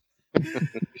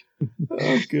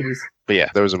 Oh, goodness. But yeah,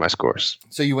 those are my scores.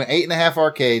 So you went 8.5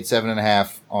 arcade,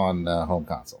 7.5 on home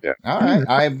console. Yeah. All right.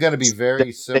 I'm going to be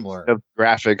very similar. Of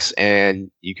graphics,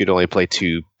 and you could only play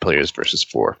 2 players versus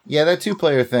 4. Yeah, that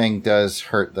 2-player thing does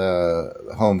hurt the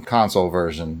home console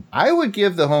version. I would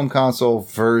give the home console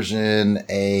version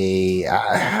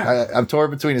I'm torn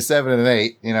between a 7 and an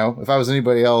 8. You know, if I was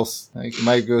anybody else, I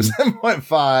might go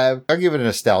 7.5. I'll give it a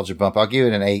nostalgia bump. I'll give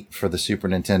it an 8 for the Super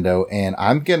Nintendo, and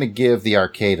I'm going to give the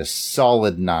arcade a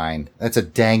solid 9. That's a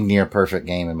dang near perfect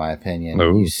game, in my opinion.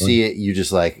 Oh, you see it, you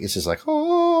just like, it's just like,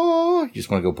 oh, you just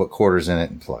want to go put quarters in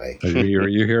it and play.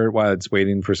 You hear it while it's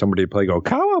waiting for somebody to play, go,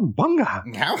 Cowabunga.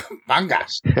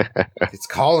 Cowabunga. It's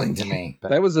calling to me.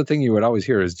 That was the thing you would always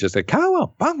hear is just a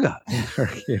Cowabunga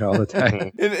all the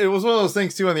time. It was one of those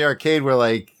things, too, in the arcade where,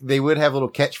 like, they would have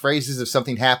little catchphrases if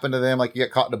something happened to them. Like, you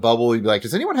got caught in a bubble, you'd be like,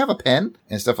 does anyone have a pen?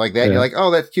 And stuff like that. And you're like, oh,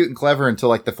 that's cute and clever until,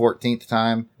 like, the 14th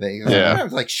time. I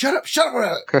was like, shut up.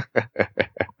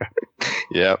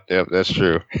 Yep, that's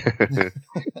true.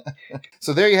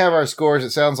 So there you have our scores.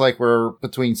 It sounds like we're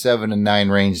between 7 and 9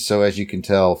 range. So as you can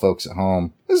tell, folks at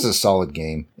home, this is a solid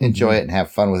game. Enjoy it and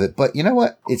have fun with it. But you know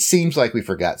what? It seems like we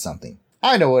forgot something.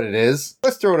 I know what it is.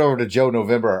 Let's throw it over to Joe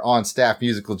November, our on-staff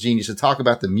musical genius, to talk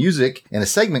about the music in a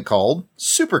segment called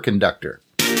Superconductor.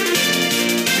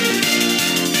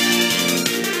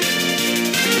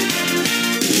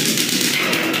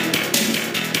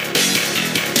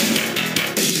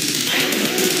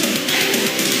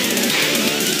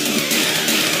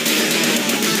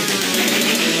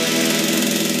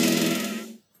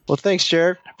 Well, thanks,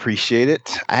 Jared. Appreciate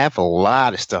it. I have a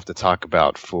lot of stuff to talk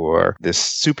about for this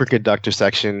superconductor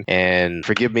section, and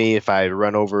forgive me if I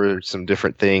run over some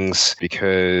different things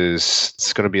because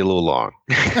it's going to be a little long.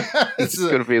 It's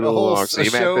going to be a little long. So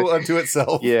show unto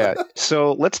itself. Yeah.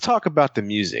 So let's talk about the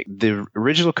music. The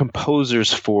original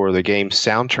composers for the game's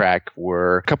soundtrack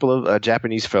were a couple of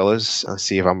Japanese fellas. Let's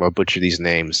see if I'm going to butcher these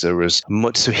names. There was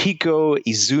Matsuhiko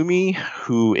Izumi,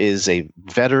 who is a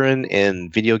veteran in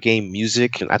video game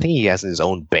music, and I think he has his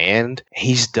own band.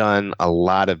 He's done a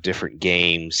lot of different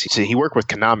games. So he worked with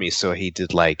Konami, so he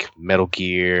did like Metal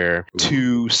Gear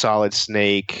 2, Solid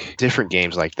Snake, different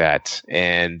games like that.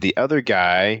 And the other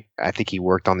guy, I think he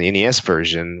worked on the NES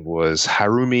version, was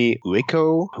Harumi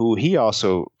Ueko, who he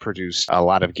also produced a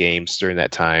lot of games during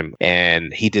that time.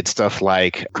 And he did stuff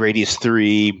like Gradius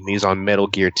 3, he was on Metal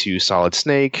Gear 2, Solid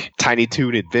Snake, Tiny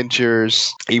Toon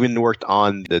Adventures, even worked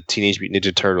on the Teenage Mutant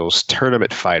Ninja Turtles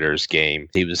Tournament Fighters game.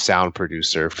 He was sound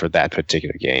producer for that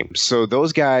particular game. So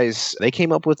those guys, they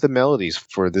came up with the melodies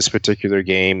for this particular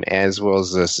game as well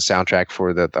as the soundtrack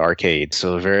for the arcade.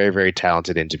 So very, very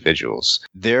talented individuals.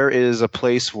 There is a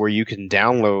place where you can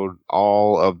download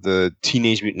all of the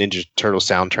Teenage Mutant Ninja Turtle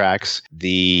soundtracks.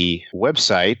 The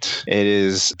website, it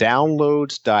is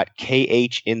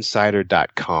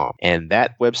downloads.khinsider.com. And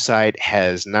that website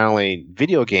has not only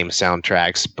video game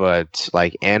soundtracks, but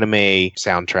like anime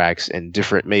soundtracks and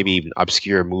different, maybe even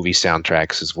obscure movie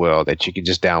soundtracks as well that you can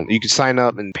just download. You can sign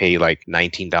up and pay like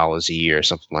 $19 a year or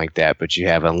something like that, but you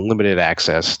have unlimited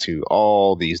access to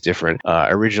all these different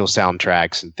original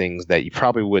soundtracks and things that you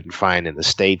probably wouldn't find in the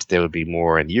States. There would be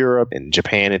more in Europe and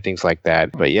Japan and things like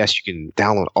that. But yes, you can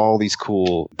download all these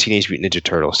cool Teenage Mutant Ninja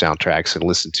Turtle soundtracks and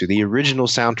listen to the original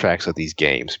soundtracks of these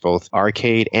games, both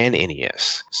arcade and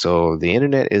NES. So the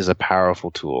internet is a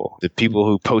powerful tool. The people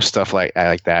who post stuff like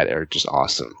that are just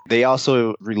awesome. They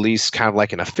also released kind of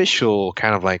like an official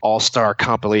kind of like all-star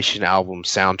compilation album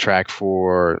soundtrack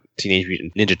for Teenage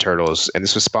Mutant Ninja Turtles, and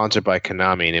this was sponsored by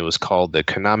Konami, and it was called the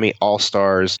Konami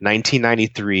All-Stars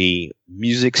 1993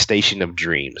 Music Station of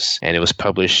Dreams. Dreams. And it was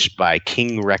published by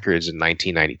King Records in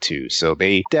 1992. So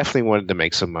they definitely wanted to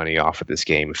make some money off of this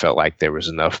game. It felt like there was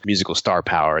enough musical star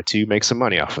power to make some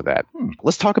money off of that.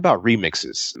 Let's talk about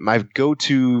remixes. My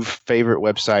go-to favorite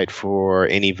website for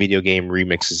any video game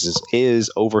remixes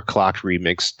is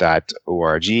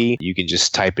overclockedremix.org. You can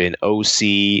just type in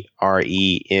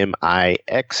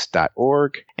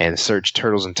OCREMIX.org and search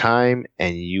Turtles in Time,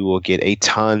 and you will get a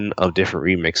ton of different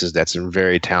remixes that some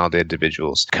very talented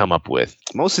individuals come up with.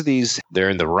 Most of these, they're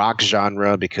in the rock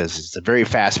genre because it's a very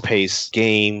fast-paced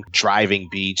game, driving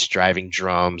beats, driving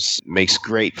drums, makes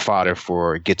great fodder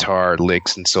for guitar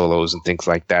licks and solos and things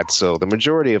like that. So the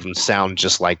majority of them sound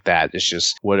just like that. It's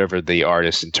just whatever the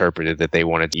artist interpreted that they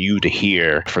wanted you to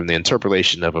hear from the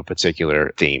interpolation of a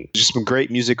particular theme. Just some great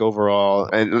music overall.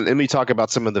 And let me talk about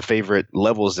some of the favorite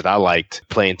levels that I liked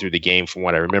playing through the game from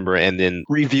what I remember, and then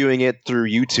reviewing it through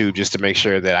YouTube just to make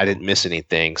sure that I didn't miss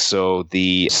anything. So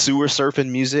the sewer surfing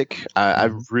music, I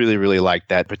really, really liked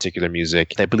that particular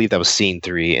music. I believe that was Scene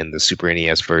 3 in the Super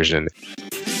NES version.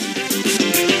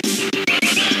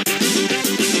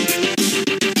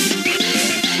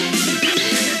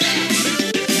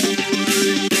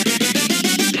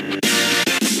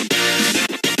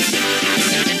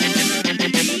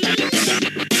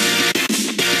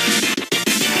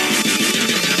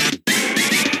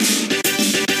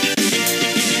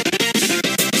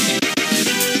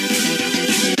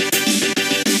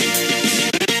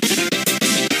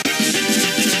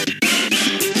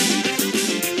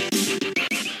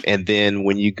 And then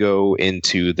when you go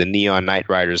into the Neon Knight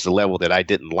Riders, the level that I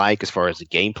didn't like as far as the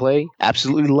gameplay,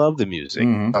 absolutely love the music.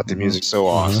 I thought the music so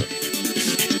awesome.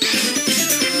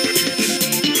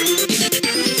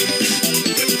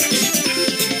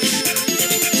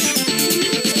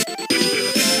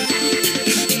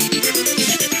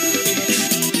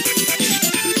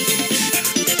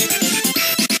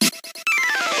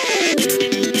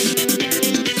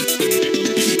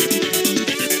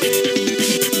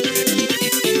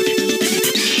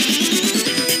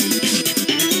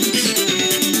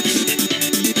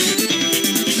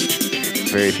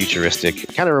 Very futuristic.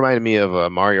 Kind of reminded me of a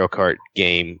Mario Kart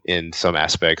game in some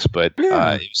aspects, but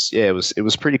it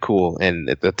was pretty cool. And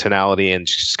the tonality and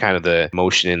just kind of the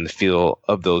motion and the feel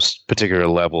of those particular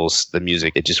levels, the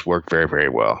music, it just worked very, very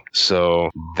well. So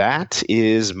that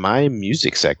is my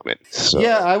music segment. So.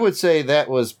 Yeah, I would say that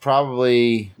was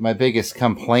probably my biggest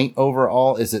complaint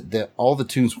overall, is that all the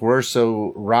tunes were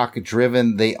so rock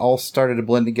driven. They all started to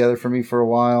blend together for me for a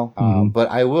while. But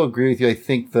I will agree with you. I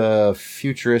think the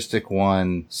futuristic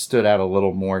one stood out a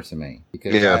little more to me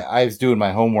because I was doing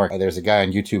my homework. There's a guy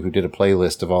on YouTube who did a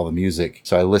playlist of all the music.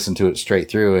 So I listened to it straight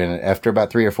through. And after about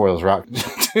 3 or 4 of those rock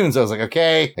tunes, I was like,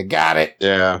 okay, I got it.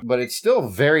 Yeah. But it's still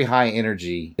very high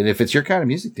energy. And if it's your kind of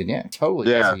music, then yeah,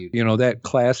 totally. Yeah. You know, that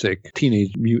classic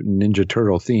Teenage Mutant Ninja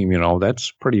Turtle theme, you know,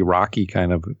 that's pretty rocky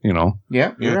kind of, you know.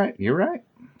 Yeah, you're right. You're right.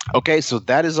 Okay, so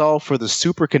that is all for the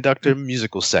Superconductor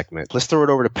musical segment. Let's throw it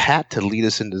over to Pat to lead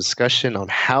us into discussion on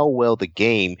how well the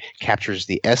game captures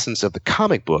the essence of the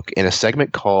comic book in a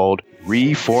segment called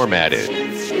Reformatted.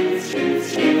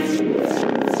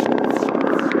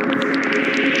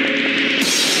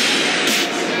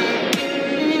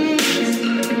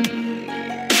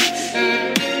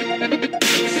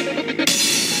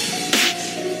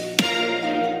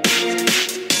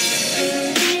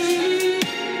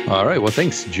 All right. Well,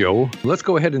 thanks, Joe. Let's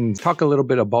go ahead and talk a little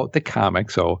bit about the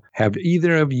comic. So, have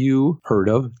either of you heard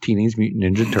of Teenage Mutant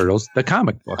Ninja Turtles, the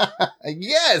comic book?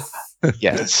 Yes.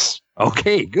 Yes.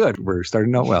 Okay, good. We're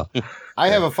starting out well. I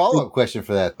have a follow-up question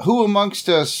for that. Who amongst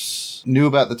us knew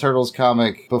about the Turtles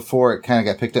comic before it kind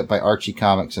of got picked up by Archie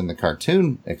Comics and the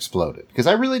cartoon exploded? Because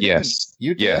I really didn't. Yes.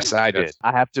 You did? Yes, I did.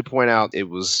 I have to point out it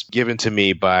was given to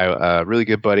me by a really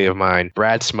good buddy of mine,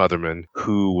 Brad Smotherman,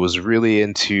 who was really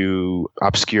into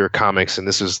obscure comics. And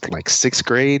this was like 6th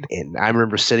grade. And I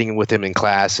remember sitting with him in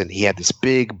class and he had this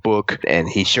big book and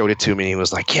he showed it to me. And he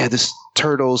was like, yeah, this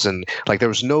Turtles, and like there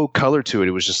was no color to it.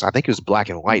 It was just, I think it was black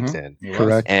and white then.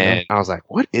 Correct. And I was like,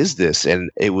 what is this? And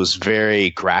it was very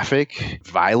graphic,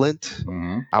 violent.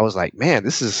 I was like, man,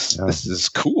 this is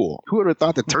cool. Who would have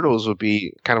thought the Turtles would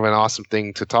be kind of an awesome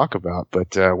thing to talk about?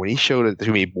 But when he showed it to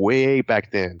me way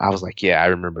back then, I was like, yeah, I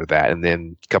remember that. And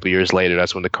then a couple years later,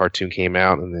 that's when the cartoon came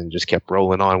out, and then just kept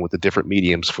rolling on with the different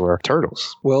mediums for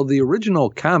Turtles. Well, the original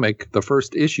comic, the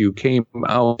first issue, came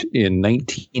out in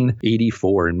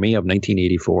 1984, in May of 1984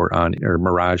 on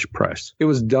Mirage Press. It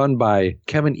was done by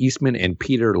Kevin Eastman and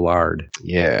Peter Laird.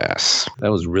 Yes.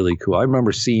 That was really cool. I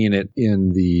remember seeing it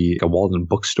in the Walden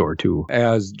bookstore too.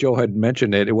 As Joe had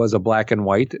mentioned it was a black and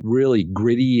white, really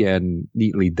gritty and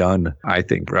neatly done, I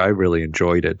think. I really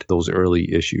enjoyed it, those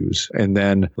early issues. And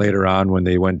then later on, when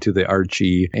they went to the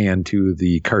Archie and to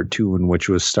the cartoon, which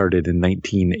was started in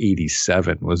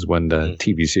 1987, was when the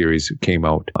TV series came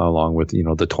out, along with,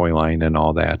 the toy line and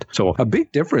all that. So a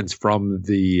big difference from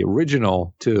the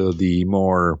original to the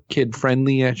more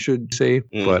kid-friendly, I should say.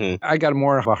 But I got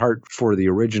more of a heart for the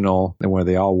original, and where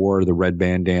they all wore the red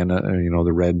bandana,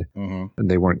 the red, and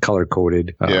they weren't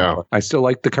color-coded. I still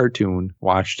liked the cartoon.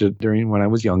 Watched it when I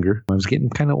was younger. I was getting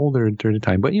kind of older during the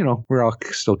time. But, we're all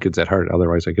still kids at heart.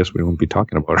 Otherwise, I guess we wouldn't be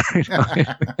talking about it right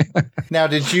now. Now,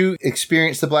 did you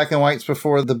experience the black and whites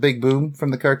before the big boom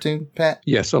from the cartoon, Pat?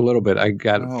 Yes, a little bit. I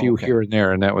got a few here and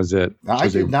there, and that was it. I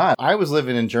did not. I was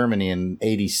living in Germany in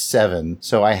 87,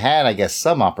 so I had, I guess,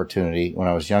 some opportunity when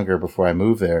I was younger before I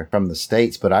moved there from the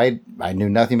States, but I knew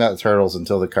nothing about the Turtles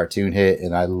until the cartoon hit,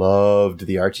 and I loved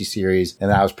the Archie series,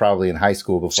 and I was probably in high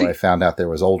school before I found out there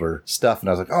was older stuff, and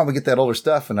I was like, oh, I'm going to get that older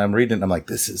stuff, and I'm reading it, and I'm like,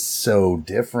 this is so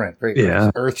different.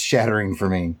 Earth-shattering for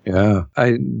me. Yeah.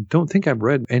 I don't think I've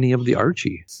read any of the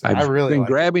Archie. I've been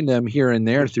grabbing them here and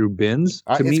there through bins.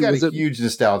 To me, it's got a huge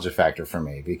nostalgia factor for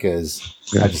me because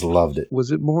I just loved it.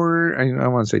 Was it more, I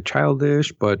want to say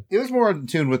childish, but... It was more in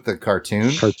tune with the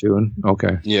cartoon.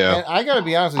 Okay. Yeah. And I got to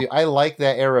be honest with you, I like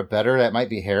that era better. That might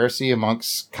be heresy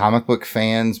amongst comic book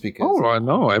fans because... Oh,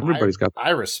 no, everybody's got...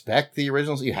 I respect the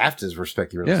originals. You have to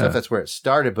respect the original stuff. That's where it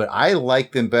started. But I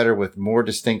like them better with more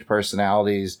distinct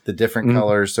personalities, the different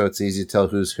colors, so it's easy to tell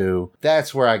who's who.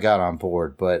 That's where I got on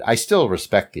board. But I still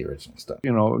respect the original stuff.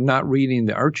 Not reading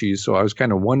the Archies, so I was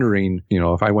kind of wondering,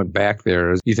 if I went back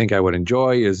there, you think I would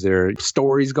enjoy? Is there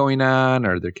stories going on?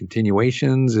 Are there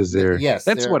continuations? Is there... Yes.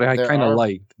 That's what I kind of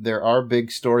liked. There are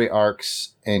big story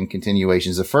arcs and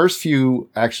continuations. The first few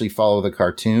actually follow the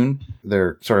cartoon.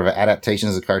 They're sort of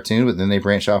adaptations of the cartoon, but then they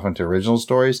branch off into original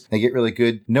stories. They get really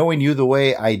good. Knowing you the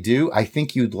way I do, I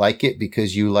think you'd like it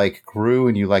because you like Gru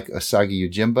and you like Usagi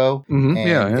Yojimbo.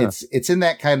 And it's in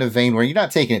that kind of vein where you're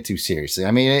not taking it too seriously.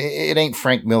 I mean, it ain't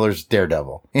Frank Miller's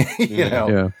Daredevil,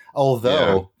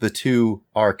 Although the two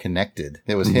are connected.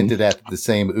 It was hinted at the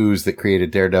same ooze that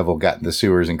created Daredevil got in the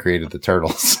sewers and created the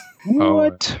Turtles.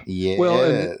 What? Yeah.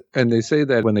 Well, and they say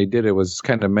that when they did it was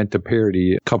kind of meant to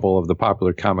parody a couple of the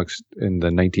popular comics in the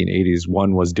 1980s.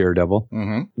 One was Daredevil,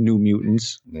 New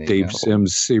Mutants, Dave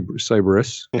Sims,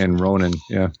 Cyberus, and Ronin.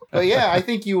 Yeah. But I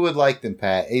think you would like them,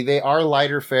 Pat. They are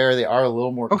lighter fare. They are a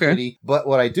little more kiddie. But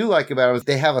what I do like about it is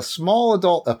they have a small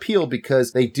adult appeal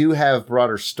because they do have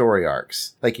broader story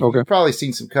arcs. Like you've probably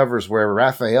seen some covers where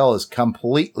Raphael is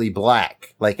completely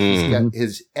black. Like he's got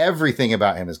everything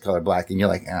about him is color black. And you're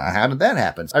like, how did that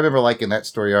happen? I remember liking that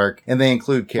story arc. And they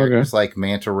include characters like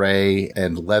Manta Ray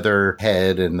and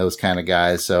Leatherhead and those kind of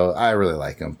guys. So I really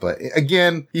like them. But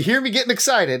again, you hear me getting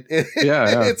excited.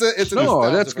 It's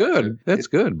no, that's good. That's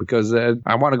good because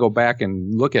I want to go back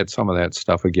and look at some of that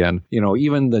stuff again.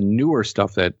 Even the newer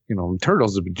stuff that,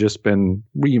 Turtles have just been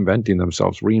reinventing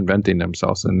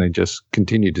themselves and they just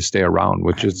continue to stay around,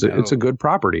 which is, it's a good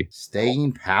property.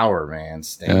 Staying power, man.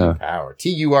 Staying power.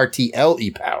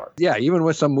 TURTLE power. Yeah. Even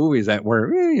with some movies that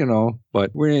were, but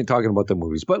we ain't talking about the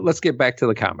movies. But let's get back to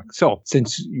the comic. So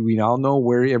since we all know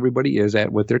where everybody is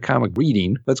at with their comic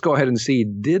reading, let's go ahead and see,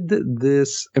 did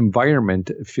this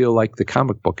environment feel like the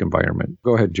comic book environment?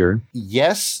 Go ahead, Jared.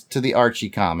 Yes to the Archie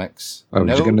comics. No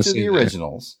to the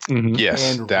originals.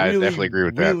 Yes, and I definitely agree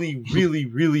with that.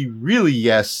 Really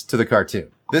yes to the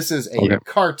cartoon. This is a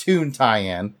cartoon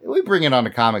tie-in. We bring it on to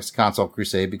Comics Console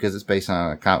Crusade because it's based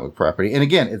on a comic book property. And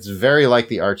again, it's very like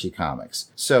the Archie comics.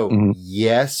 So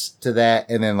yes to that.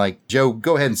 And then Joe,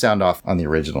 go ahead and sound off on the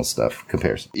original stuff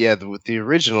comparison. Yeah, with the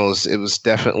originals, it was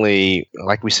definitely,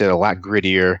 like we said, a lot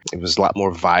grittier. It was a lot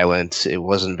more violent. It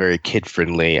wasn't very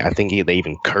kid-friendly. I think they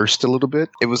even cursed a little bit.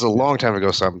 It was a long time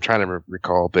ago, so I'm trying to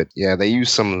recall. But yeah, they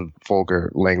used some vulgar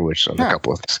language on a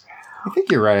couple of things. I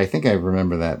think you're right. I think I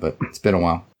remember that, but it's been a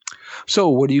while. So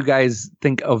what do you guys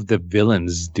think of the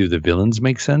villains? Do the villains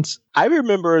make sense? I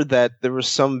remember that there were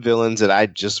some villains that I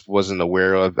just wasn't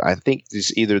aware of. I think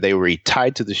either they were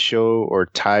tied to the show or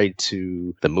tied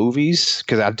to the movies,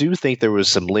 because I do think there was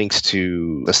some links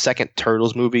to the second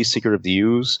Turtles movie, Secret of the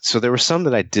Ooze. So there were some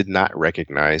that I did not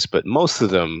recognize, but most of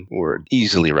them were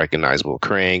easily recognizable.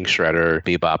 Krang, Shredder,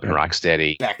 Bebop, and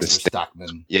Rocksteady. Baxter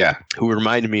Stockman. Yeah, who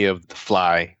reminded me of The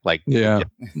Fly,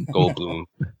 Goldblum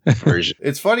version.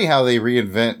 It's funny how they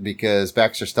reinvent, because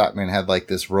Baxter Stockman had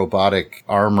this robotic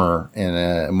armor in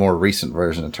a more recent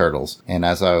version of Turtles. And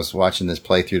as I was watching this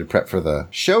playthrough to prep for the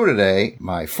show today,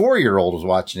 my 4-year-old was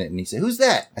watching it and he said, "Who's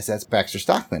that?" I said, "That's Baxter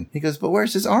Stockman." He goes, "But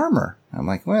where's his armor?" I'm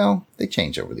like, well, they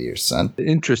change over the years, son.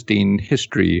 Interesting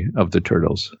history of the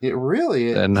Turtles It really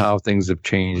is. and how things have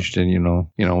changed, and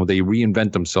they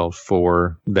reinvent themselves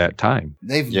for that time.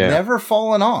 They've never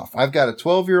fallen off. I've got a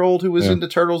 12-year-old who was into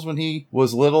Turtles when he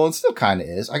was little and still kind of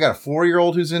is. I got a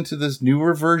 4-year-old who's into this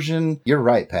newer version. You're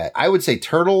right, Pat. I would say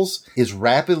Turtles is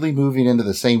rapidly moving into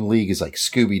the same league as like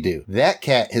Scooby-Doo. That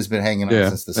cat has been hanging on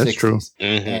since the 60s. True.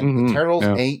 And the Turtles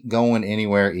ain't going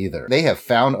anywhere either. They have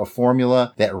found a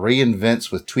formula that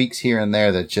reinvents with tweaks here and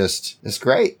there that just, it's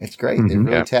great. It's great. They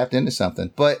really tapped into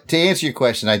something. But to answer your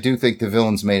question, I do think the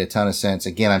villains made a ton of sense.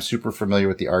 Again, I'm super familiar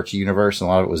with the Archie universe and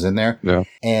a lot of it was in there. Yeah.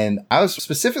 And I was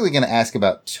specifically going to ask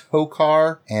about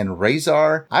Tokar and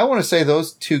Razor. I want to say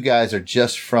those two guys are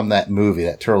just from that movie,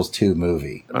 that Turtles 2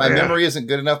 movie. My memory isn't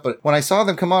good enough, but when I saw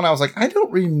them come on, I was like, I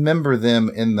don't remember them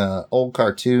in the old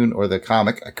cartoon or the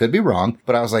comic. I could be wrong,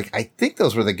 but I was like, I think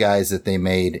those were the guys that they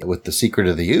made with The Secret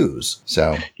of the Ooze.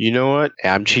 So, you know what?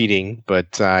 I'm cheating,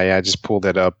 but I just pulled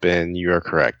that up and you are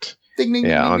correct. Ding, ding,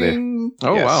 yeah, ding, ding.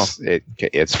 Oh, yes, wow.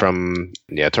 It's from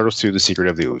Turtles 2, The Secret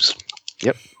of the Ooze.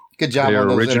 Yep. Good job Their on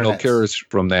those original internets. characters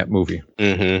from that movie.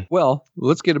 Mm-hmm. Well,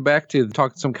 let's get back to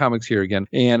talking some comics here again.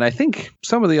 And I think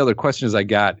some of the other questions I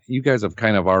got, you guys have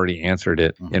kind of already answered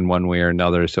it in one way or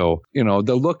another. So,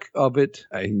 the look of it,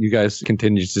 you guys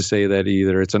continue to say that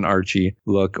either it's an Archie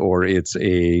look or it's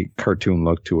a cartoon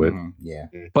look to it. Yeah.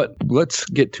 But let's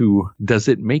get to, does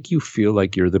it make you feel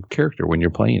like you're the character when you're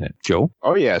playing it? Joe?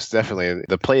 Oh, yes, definitely.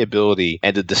 The playability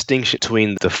and the distinction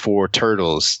between the 4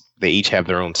 turtles, they each have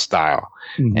their own style.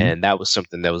 Mm-hmm. And that was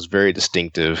something that was very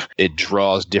distinctive. It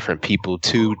draws different people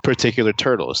to particular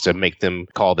turtles to make them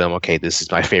call them, okay, this is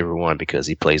my favorite one because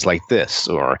he plays like this,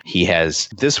 or he has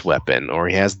this weapon, or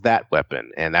he has that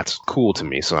weapon. And that's cool to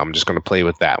me. So I'm just going to play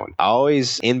with that one. I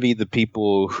always envy the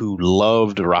people who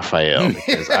loved Raphael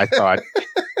because I thought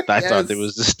it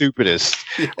was the stupidest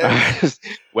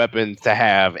weapon to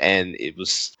have. And it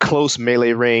was close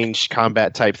melee range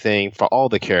combat type thing for all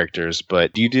the characters,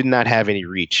 but you did not have any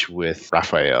reach with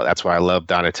Raphael. That's why I love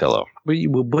Donatello.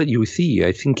 But you see,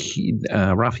 I think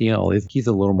Raphael, he's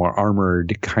a little more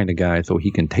armored kind of guy, so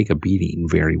he can take a beating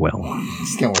very well.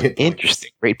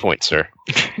 Interesting. Great point, sir.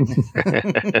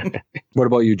 What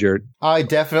about you, Jared? I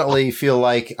definitely feel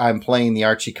like I'm playing the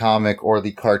Archie comic or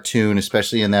the cartoon,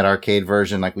 especially in that arcade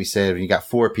version. Like we said, you got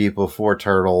 4 people, 4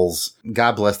 turtles.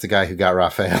 God bless the guy who got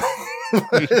Raphael.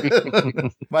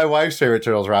 My wife's favorite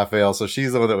turtle is Raphael, so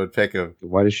she's the one that would pick him.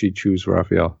 Why does she choose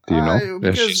Raphael? Do you know?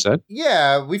 As she said?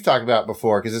 Yeah, we've talked about it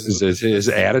before. Because this is his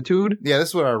attitude? Yeah, this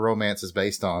is what our romance is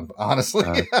based on, honestly.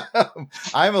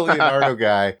 I'm a Leonardo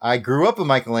guy. I grew up a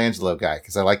Michelangelo guy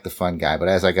because I like the fun guy. But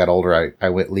as I got older, I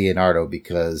went Leonardo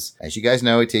because, as you guys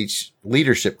know, I teach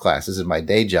leadership classes in my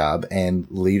day job, and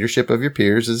leadership of your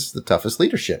peers is the toughest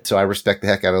leadership. So I respect the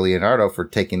heck out of Leonardo for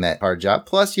taking that hard job.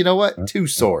 Plus, you know what? 2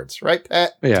 swords, right,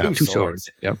 Pat? Yeah, 2 swords.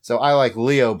 Yep. So I like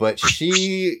Leo, but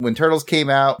when Turtles came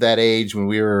out that age, when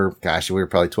we were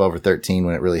probably 12 or 13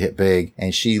 when it really hit big,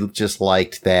 and she just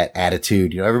liked that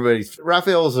attitude.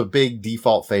 Raphael was a big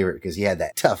default favorite because he had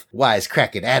that tough,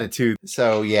 wisecracking attitude.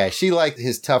 So yeah, she liked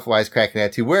his tough, wisecracking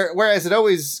attitude, whereas it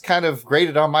always kind of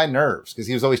grated on my nerves because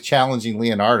he was always challenging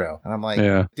Leonardo. And I'm like,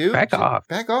 dude, back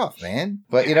off, man.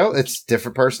 But it's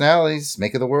different personalities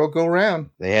making the world go round.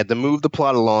 They had to move the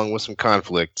plot along with some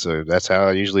conflict. So that's how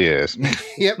it usually is.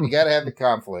 Yep. You got to have the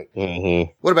conflict.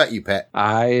 Mm-hmm. What about you, Pat?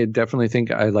 I definitely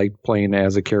think I like playing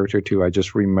as a character too. I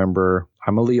just remember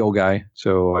I'm a Leo guy,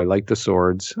 so I like the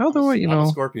swords. Although, I'm a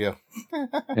Scorpio.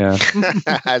 Yeah.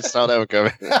 I saw that one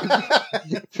coming.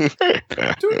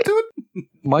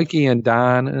 Mikey and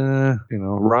Don,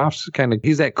 Roth's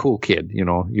he's that cool kid, you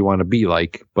want to be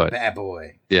like, but bad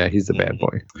boy. Yeah, he's the bad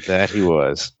boy. That he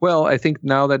was. Well, I think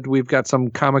now that we've got some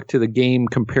comic to the game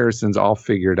comparisons all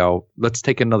figured out, let's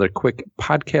take another quick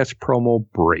podcast promo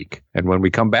break. And when we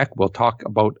come back, we'll talk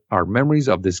about our memories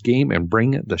of this game and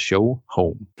bring the show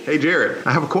home. Hey, Jared,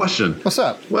 I have a question. What's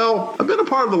up? Well, I've been a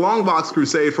part of the Longbox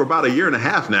Crusade for about a year and a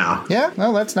half now. Yeah?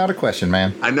 Well, that's not a question,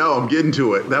 man. I know, I'm getting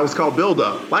to it. That was called Build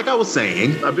Up. Like I was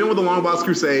saying, I've been with the Longbox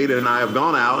Crusade and I have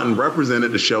gone out and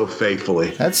represented the show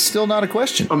faithfully. That's still not a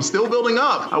question. I'm still building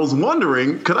up. I was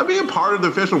wondering, could I be a part of the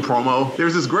official promo?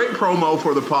 There's this great promo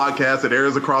for the podcast that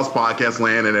airs across podcast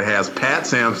land, and it has Pat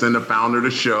Sampson, the founder of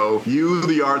the show, you,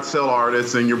 the art cell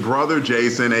artist, and your brother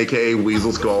Jason, aka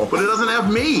Weasel Skull. But it doesn't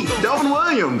have me, Delvin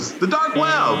Williams, the Dark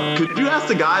Web. Could you ask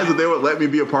the guys if they would let me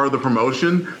be a part of the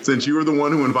promotion, since you were the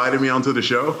one who invited me onto the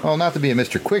show? Well, not to be a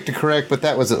Mr. Quick to correct, but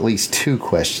that was at least 2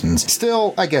 questions.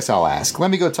 Still, I guess I'll ask. Let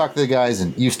me go talk to the guys,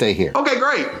 and you stay here. Okay,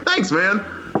 great. Thanks, man.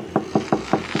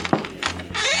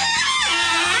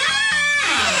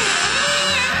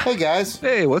 Hey guys.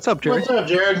 Hey, what's up, Jared? What's up,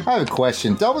 Jared? I have a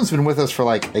question. Delvin's been with us for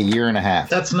like a year and a half.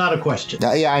 That's not a question.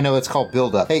 Yeah, I know. It's called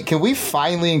Build Up. Hey, can we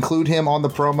finally include him on the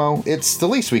promo? It's the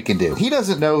least we can do. He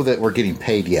doesn't know that we're getting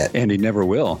paid yet. And he never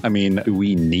will. I mean, do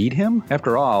we need him?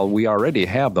 After all, we already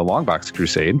have the Longbox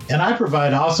Crusade. And I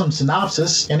provide awesome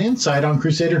synopsis and insight on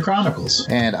Crusader Chronicles.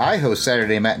 And I host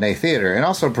Saturday Matinee Theater and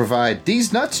also provide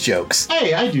These Nuts jokes.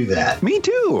 Hey, I do that. Me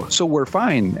too. So we're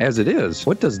fine as it is.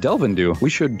 What does Delvin do? We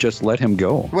should just let him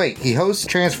go. Wait, he hosts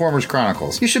Transformers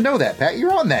Chronicles. You should know that, Pat.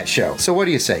 You're on that show. So what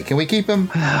do you say? Can we keep him?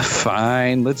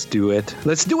 Fine, let's do it.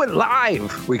 Let's do it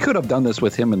live. We could have done this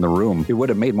with him in the room. It would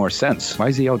have made more sense. Why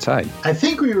is he outside? I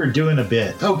think we were doing a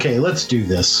bit. Okay, let's do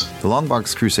this. The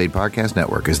Longbox Crusade Podcast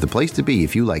Network is the place to be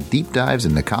if you like deep dives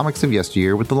in the comics of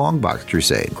yesteryear with the Longbox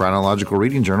Crusade, chronological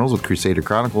reading journals with Crusader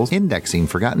Chronicles, indexing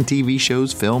forgotten TV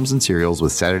shows, films, and serials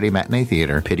with Saturday Matinee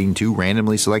Theater, pitting two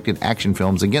randomly selected action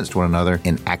films against one another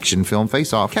in Action Film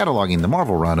Face-Off, cataloging the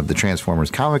Marvel run of the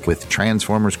Transformers comic with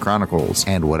Transformers Chronicles,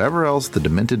 and whatever else the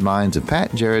demented minds of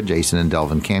Pat, Jared, Jason, and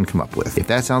Delvin can come up with. If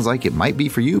that sounds like it might be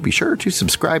for you, be sure to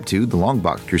subscribe to the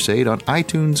Longbox Crusade on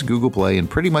iTunes, Google Play, and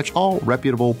pretty much all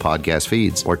reputable podcast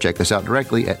feeds. Or check us out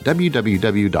directly at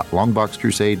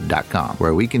www.longboxcrusade.com,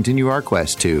 where we continue our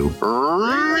quest to...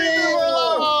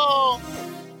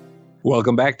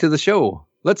 Welcome back to the show.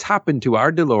 Let's hop into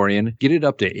our DeLorean, get it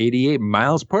up to 88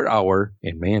 miles per hour,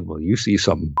 and man, will you see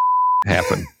some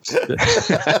happen.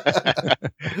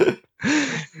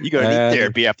 You're going to need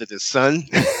therapy after this, son.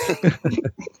 And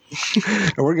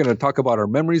we're going to talk about our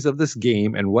memories of this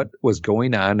game and what was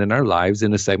going on in our lives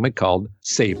in a segment called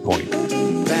Save Point.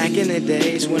 Back in the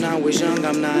days when I was young,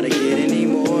 I'm not a kid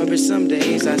anymore. But some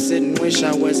days I sit and wish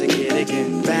I was a kid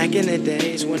again. Back in the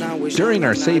days when I was During young,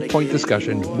 our I'm Save not a Point kid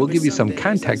discussion, anymore, we'll but give you some some days I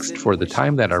context sit for and the wish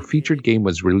time that our featured game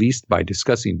was released by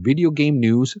discussing video game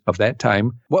news of that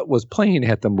time, what was playing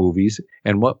at the movies,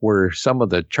 and what were some of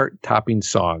the chart-topping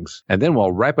songs. And then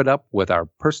we'll wrap it up with our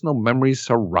personal memories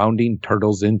surrounding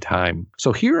Turtles in Time.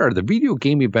 So here are the video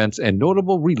game events and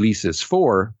notable releases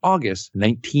for August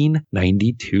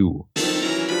 1992.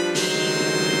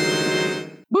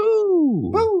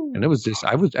 Woo! And it was just,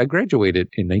 I graduated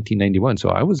in 1991, so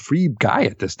I was a free guy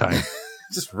at this time.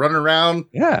 Just running around.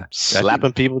 Yeah.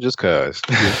 Slapping people just cuz.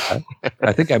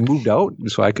 I think I moved out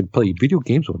so I could play video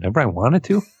games whenever I wanted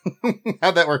to.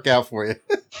 How'd that work out for you?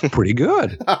 Pretty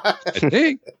good, I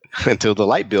think. Until the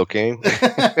light bill came.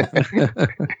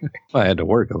 I had to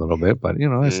work a little bit, but,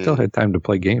 I still had time to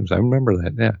play games. I remember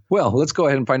that, yeah. Well, let's go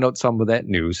ahead and find out some of that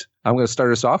news. I'm going to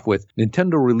start us off with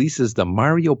Nintendo releases the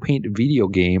Mario Paint video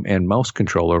game and mouse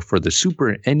controller for the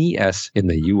Super NES in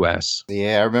the U.S.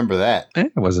 Yeah, I remember that. I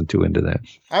wasn't too into that.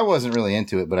 I wasn't really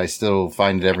into it, but I still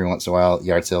find it every once in a while at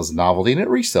yard sales and novelty, and it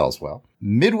resells well.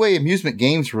 Midway Amusement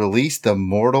Games released the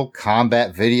Mortal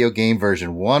Kombat video game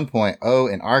version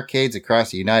 1.0 in arcades across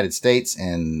the United States,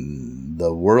 and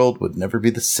the world would never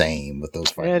be the same with those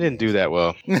fighting. Yeah, I didn't do that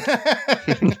well.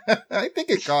 I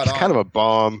think it caught on. It's kind of a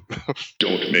bomb.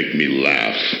 Don't make me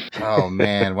laugh. Oh,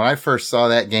 man. When I first saw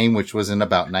that game, which was in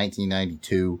about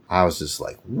 1992, I was just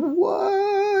like,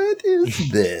 what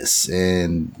is this?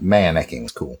 And, man, that game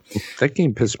was cool. That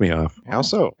game pissed me off. How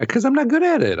so? Because I'm not good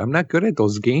at it. I'm not good at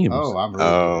those games. Oh, I'm really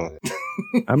good at it.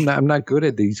 I'm not good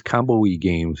at these combo-y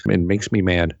games. It makes me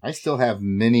mad. I still have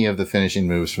many of the finishing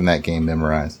moves from that game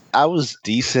memorized. I was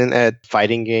decent at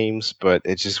fighting games, but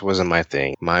it just wasn't my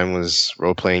thing. Mine was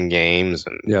role-playing games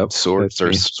and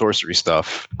sorcery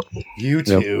stuff. You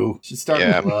too. Should start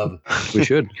a club. We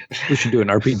should do an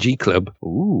RPG club.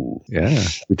 Ooh, yeah.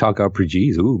 We talk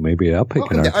RPGs. Ooh, maybe I'll pick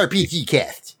Welcome an to RPG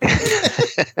Cast.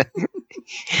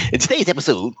 In today's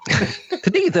episode,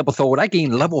 I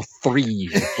gained level 3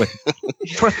 with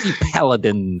Trusty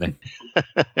Paladin.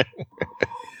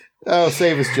 Oh,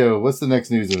 save us, Joe. What's the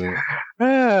next news event?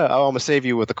 I'm going to save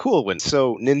you with a cool one.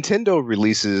 So Nintendo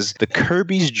releases the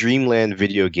Kirby's Dream Land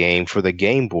video game for the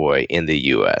Game Boy in the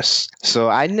US. So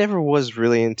I never was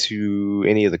really into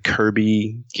any of the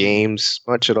Kirby games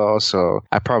much at all. So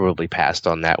I probably passed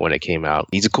on that when it came out.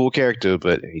 He's a cool character,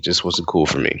 but he just wasn't cool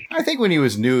for me. I think when he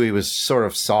was new, he was sort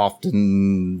of soft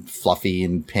and fluffy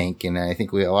and pink. And I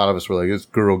think a lot of us were like, it's a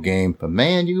girl game. But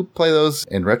man, you play those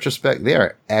in retrospect, they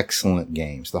are excellent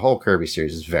games. The whole Kirby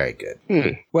series is very good.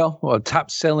 Well,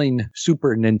 top-selling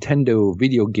Super Nintendo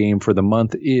video game for the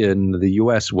month in the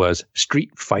U.S. was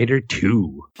Street Fighter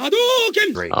II.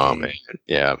 Great Oh, game. man.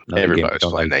 Yeah, Another everybody game I was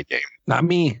don't playing like. that game. Not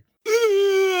me.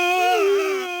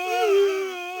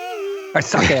 I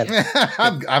suck at it.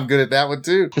 I'm good at that one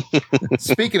too.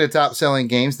 Speaking of top selling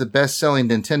games, the best selling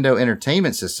Nintendo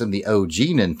Entertainment System, the OG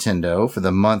Nintendo, for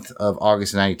the month of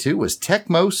August 92 was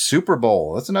Tecmo Super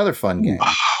Bowl. That's another fun game.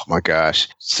 Oh my gosh.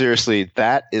 Seriously,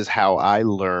 that is how I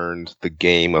learned the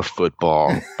game of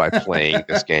football by playing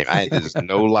this game. There's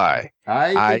no lie.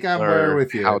 I think I'm there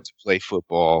with you. How to play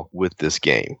football with this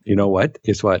game. You know what?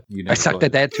 Guess what? I sucked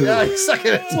at that too. Yeah, I suck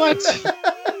at it. What?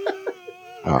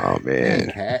 Oh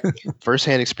man!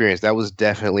 First-hand experience. That was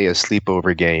definitely a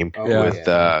sleepover game with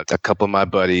a couple of my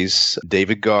buddies,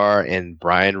 David Garr and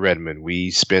Brian Redmond. We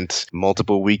spent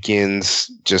multiple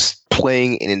weekends just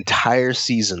playing an entire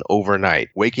season overnight,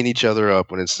 waking each other up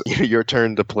when it's your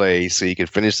turn to play, so you can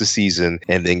finish the season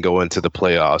and then go into the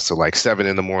playoffs. So like 7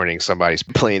 a.m, somebody's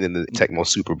playing in the Tecmo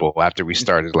Super Bowl after we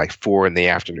started like 4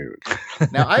 p.m.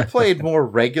 Now I played more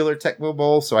regular Tecmo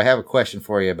Bowl, so I have a question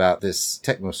for you about this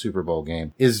Tecmo Super Bowl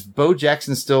game. Is Bo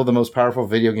Jackson still the most powerful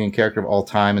video game character of all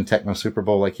time in Tecmo Super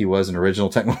Bowl like he was in original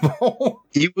Tecmo Bowl?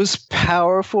 He was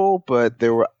powerful, but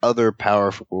there were other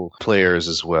powerful players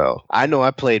as well. I know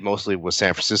I played mostly with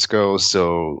San Francisco,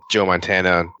 so Joe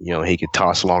Montana, he could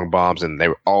toss long bombs and they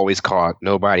were always caught.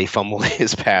 Nobody fumbled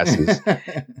his passes.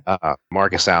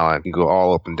 Marcus Allen can go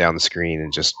all up and down the screen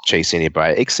and just chase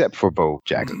anybody except for Bo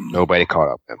Jackson. Nobody caught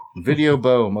up with him. Video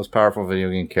Bo, most powerful video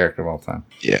game character of all time.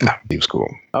 Yeah, he was cool.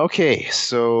 Okay,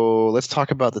 so let's talk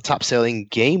about the top-selling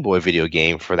Game Boy video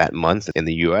game for that month in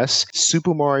the U.S.,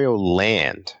 Super Mario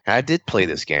Land. I did play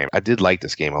this game. I did like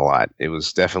this game a lot. It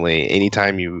was definitely,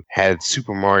 anytime you had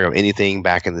Super Mario anything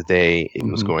back in the day, it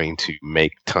was going to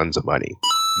make tons of money.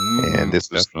 And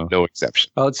this was no exception.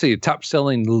 Let's see.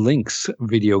 Top-selling Lynx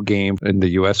video game in the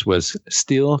U.S. was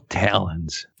Steel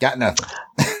Talons. Got nothing.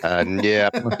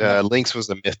 Lynx was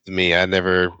a myth to me. I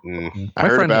never... I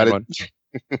heard about it.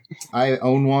 I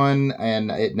own one,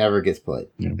 and it never gets played.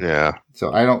 Yeah.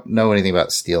 So I don't know anything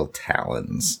about Steel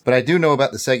Talons. But I do know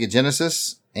about the Sega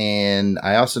Genesis. And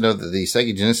I also know that the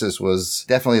Sega Genesis was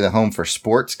definitely the home for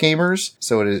sports gamers.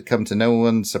 So it had come to no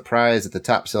one's surprise that the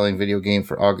top selling video game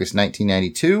for August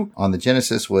 1992 on the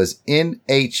Genesis was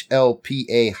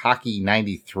NHLPA Hockey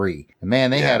 93. And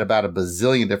man, they had about a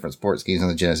bazillion different sports games on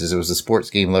the Genesis. It was a sports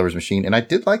game lover's machine. And I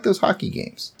did like those hockey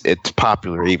games. It's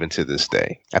popular even to this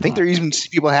day. I think there even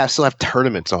people still have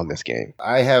tournaments on this game.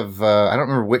 I have, I don't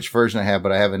remember which version I have,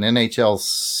 but I have an NHL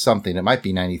something. It might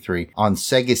be 93 on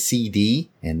Sega CD.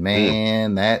 And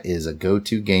man, that is a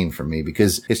go-to game for me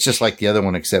because it's just like the other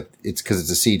one, except it's because it's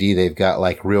a CD. They've got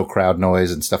like real crowd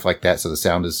noise and stuff like that. So the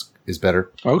sound is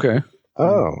better. Okay.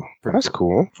 Oh, that's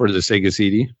cool. For the Sega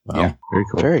CD? Wow. Yeah. Very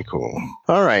cool. Very cool.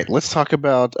 All right. Let's talk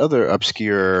about other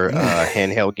obscure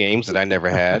handheld games that I never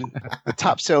had. The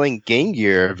top-selling Game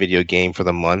Gear video game for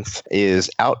the month is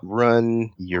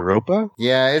Outrun Europa.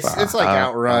 Yeah, it's like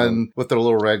Outrun with the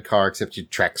little red car, except your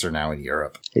tracks are now in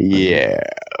Europe. Yeah.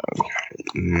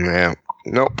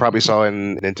 Nope, probably saw it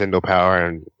in Nintendo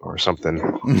Power or something.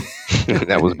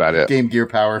 That was about it. Game Gear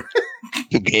Power.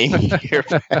 Game Gear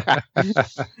Power.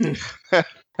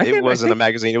 It wasn't a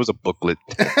magazine, it was a booklet.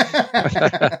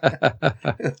 A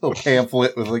little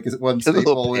pamphlet with like one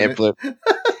staple in it.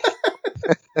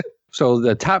 So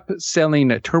the top-selling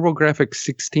TurboGrafx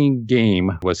 16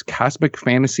 game was Cosmic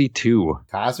Fantasy 2.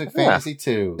 Cosmic Fantasy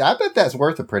 2. I bet that's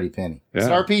worth a pretty penny. It's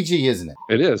an RPG, isn't it?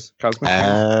 It is. Cosmic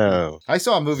Fantasy. I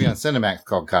saw a movie on Cinemax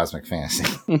called Cosmic Fantasy.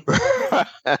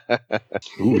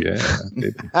 Ooh, yeah.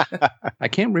 I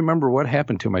can't remember what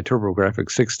happened to my TurboGrafx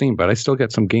 16, but I still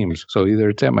got some games. So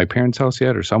either it's at my parents' house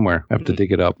yet or somewhere. I have to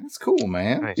dig it up. That's cool,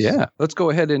 man. Nice. Yeah. Let's go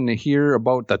ahead and hear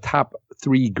about the top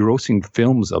 3 grossing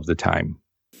films of the time.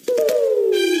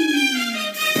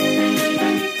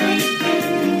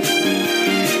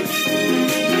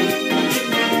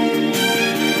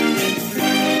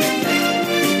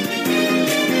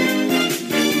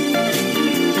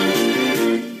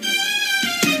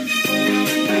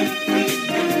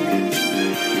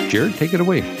 Jared, take it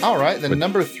away. All right. The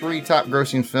number 3 top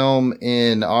grossing film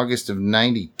in August of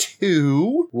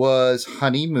 92 was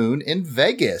Honeymoon in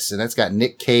Vegas. And that's got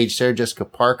Nick Cage, Sarah Jessica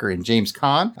Parker, and James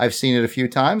Caan. I've seen it a few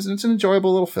times, and it's an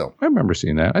enjoyable little film. I remember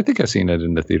seeing that. I think I seen it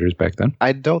in the theaters back then.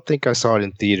 I don't think I saw it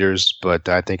in theaters, but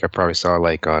I think I probably saw it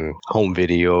like on home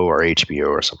video or HBO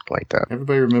or something like that.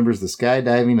 Everybody remembers the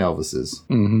skydiving Elvises.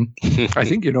 Mm-hmm. I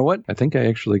think, you know what? I think I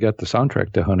actually got the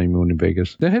soundtrack to Honeymoon in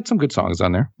Vegas. They had some good songs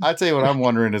on there. I tell you what I'm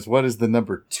wondering is what is the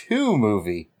number 2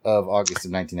 movie of August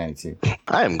of 1992?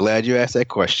 I am glad you asked that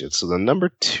question. So the number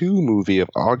 2 movie of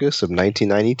August of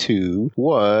 1992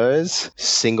 was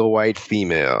Single White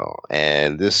Female.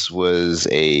 And this was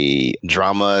a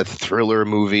drama thriller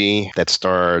movie that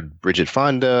starred Bridget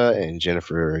Fonda and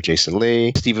Jennifer Jason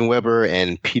Leigh, Steven Weber,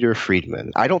 and Peter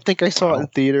Friedman. I don't think I saw it in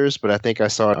theaters, but I think I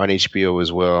saw it on HBO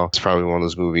as well. It's probably one of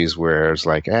those movies where it's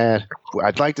like,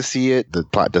 I'd like to see it. The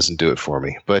plot doesn't do it for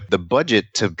me. But the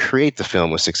budget to create the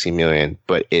film was $16 million,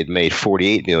 but it made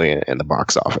 $48 million in the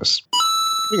box office.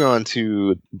 Moving on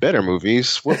to better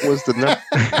movies, what was the number?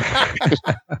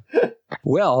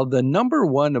 Well, the number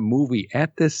 1 movie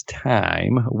at this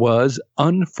time was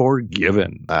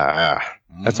Unforgiven.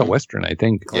 That's a Western, I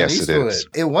think. Yes, it is.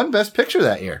 It won Best Picture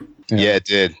that year. Yeah, it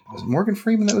did. Was it Morgan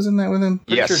Freeman that was in that with him?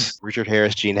 Yes. Richard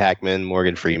Harris, Gene Hackman,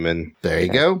 Morgan Freeman. There you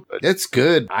go. It's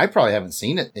good. I probably haven't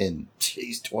seen it in,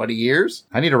 20 years.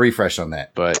 I need a refresh on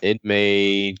that. But it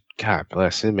made, God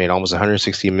bless, it made almost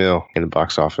 $160 million in the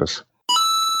box office.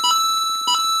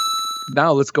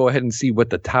 Now let's go ahead and see what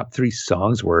the top 3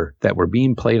 songs were that were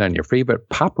being played on your favorite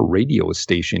pop radio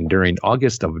station during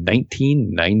August of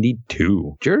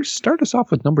 1992. Jerry, start us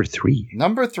off with number 3.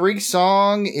 Number 3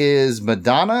 song is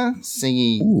Madonna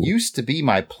singing Used to Be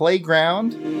My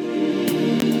Playground.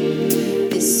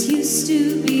 This used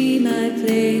to be my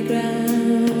playground.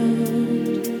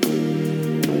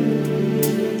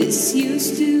 This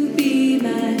used to be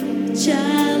my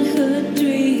childhood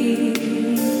dream.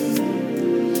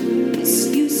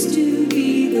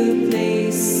 The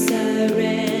place I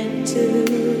ran to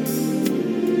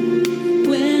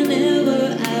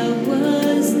whenever I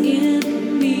was in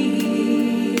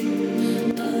need.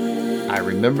 I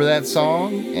remember that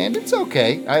song, and it's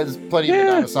okay. There's plenty of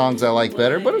Madonna songs I like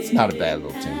better, but it's not a bad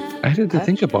little tune. I had to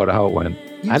think about how it went.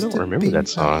 I don't remember that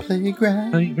song.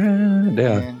 Playground.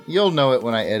 Yeah. You'll know it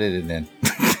when I edit it in.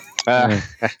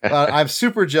 I'm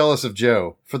super jealous of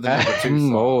Joe for the number 2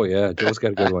 song. Oh, yeah. Joe's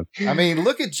got a good one. I mean,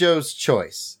 look at Joe's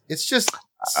choice. It's just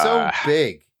so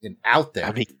big and out there.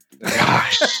 I mean,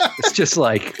 gosh. It's just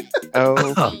like,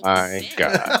 oh my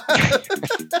God.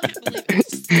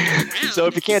 So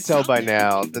if you can't tell by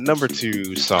now, the number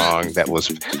 2 song that was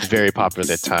very popular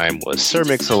at that time was Sir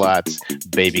Mix-a-Lot's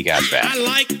Baby Got Back. I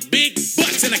like big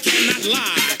butts and I cannot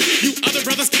lie. You other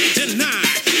brothers can't deny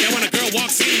that when a girl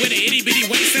walks in with an itty bitty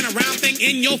waist and a round thing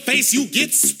in your face, you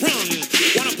get sprung.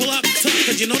 Wanna pull up tough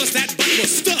cause you notice that butt was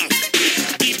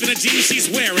stuffed deep in the jeans she's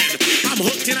wearing. I'm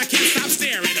hooked and I can't stop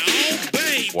staring. Oh,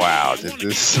 babe. Wow, did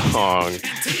this song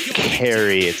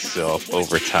carry itself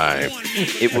over time?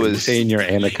 It was saying your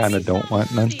anaconda don't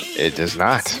want none. It does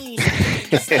not.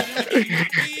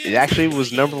 It actually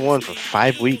was number 1 for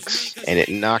 5 weeks, and it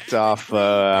knocked off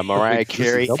Mariah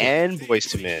Carey and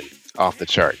Boyz II Men off the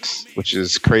charts, which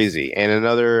is crazy. And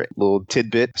another little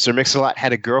tidbit, Sir Mix-a-Lot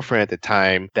had a girlfriend at the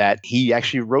time that he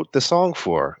actually wrote the song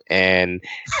for, and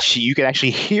you could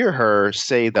actually hear her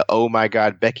say the "Oh My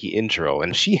God, Becky" intro,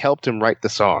 and she helped him write the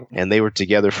song, and they were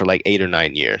together for like 8 or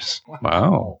 9 years.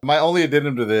 Wow. My only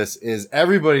addendum to this is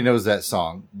everybody knows that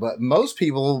song, but most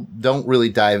people don't really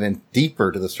dive in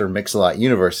deeper to the Sir Mix-a-Lot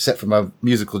universe, except for my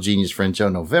musical genius friend Joe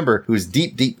November, who's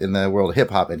deep in the world of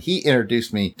hip-hop, and he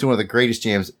introduced me to one of the greatest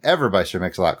jams ever by Sir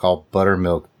Mix-a-Lot called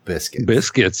Buttermilk Biscuits.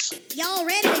 Biscuits. Y'all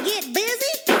ready to get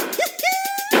busy?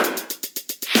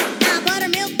 Now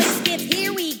buttermilk biscuits,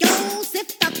 here we go. Sip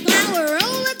the flour,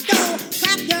 roll the dough.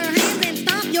 Clap your hands and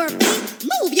stomp your feet.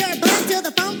 Move your butt to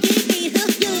the funky beat.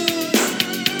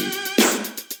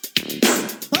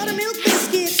 Buttermilk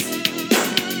biscuits.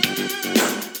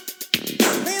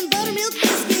 Then buttermilk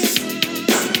biscuits.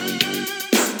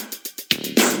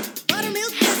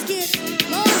 Buttermilk biscuits.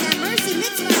 Lord have mercy,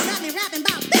 Mix-a-Lot got me rapping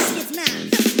about biscuits now.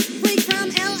 Freak from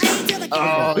LA to the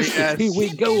Oh, yes. Here we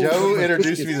go. Joe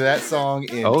introduced me to that song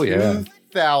in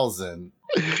 2000.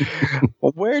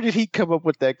 Well, where did he come up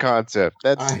with that concept?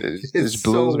 It's just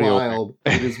blows so me away. wild.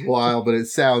 It is wild, but it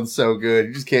sounds so good.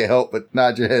 You just can't help but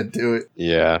nod your head to it.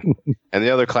 Yeah. And the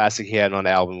other classic he had on the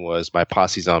album was My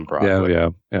Posse's on Broadway.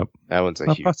 Yeah. That one's a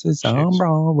My huge Posse's on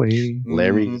Broadway.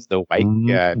 Larry's the white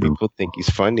guy. People think he's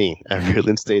funny. A real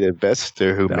estate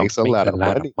investor who makes a lot of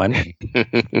money.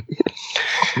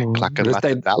 Clock a lot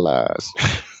of dollars.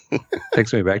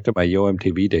 Takes me back to my Yo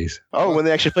MTV days. Oh, when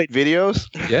they actually played videos?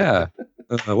 Yeah.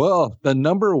 Well, the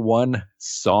number 1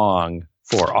 song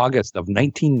for August of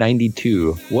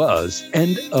 1992 was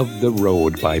End of the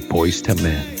Road by Boyz II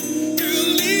Men.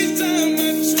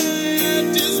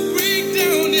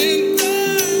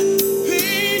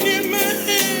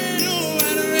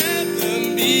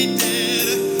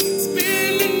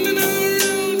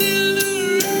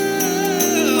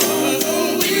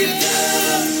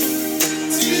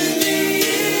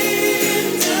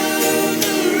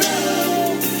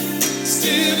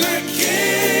 I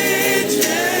can't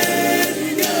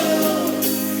let go.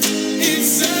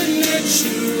 It's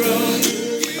unnatural.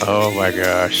 Oh my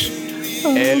gosh.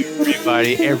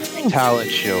 Everybody, every talent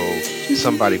show,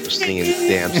 somebody was singing this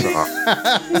damn song.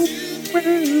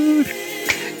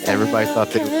 Everybody thought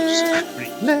they were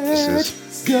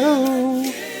Let's go.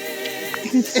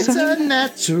 It's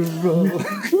unnatural.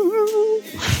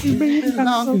 You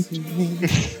belong to me.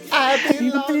 I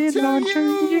belong to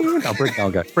you. Now break it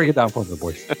down, guys. Break it down for the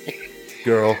boys.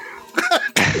 Girl.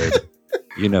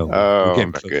 You know, Oh, we're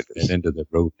getting my close to goodness. the end of the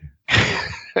road.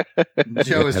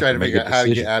 Joe was trying to figure out how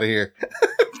to get out of here.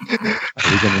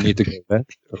 Are we going to need to go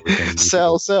back?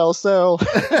 Sell.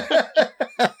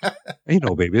 You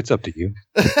know, baby, it's up to you.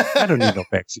 I don't need no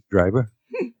backseat driver.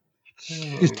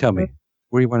 Just tell me,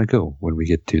 where you want to go when we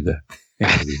get to the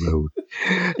end of the road?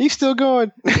 He's still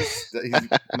going. He's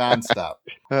nonstop.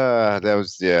 That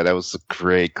was a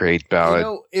great ballad You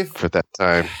know, if for that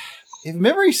time. If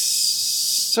memory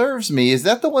serves me, is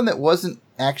that the one that wasn't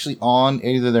actually on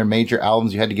either of their major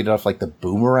albums? You had to get it off like the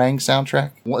Boomerang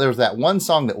soundtrack. Well, there was that one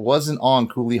song that wasn't on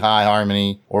Cooley High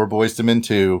Harmony or Boyz II Men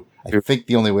 2. I think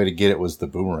the only way to get it was the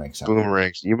Boomerang soundtrack.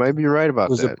 Boomerangs. You might be right about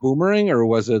Was that. it Boomerang or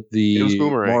was it the It was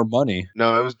Boomerang. More Money?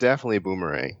 No, it was definitely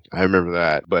Boomerang. I remember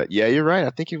that. But yeah, you're right. I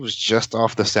think it was just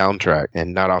off the soundtrack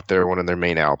and not off one of their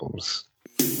main albums.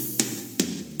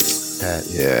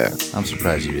 Yeah. I'm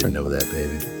surprised you didn't know that,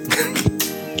 baby.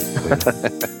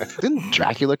 Didn't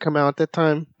Dracula come out at that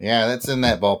time? Yeah, that's in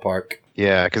that ballpark.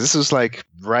 Yeah, because this was like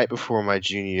right before my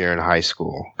junior year in high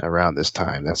school, around this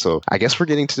time. And so I guess we're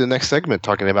getting to the next segment,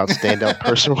 talking about standout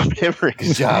personal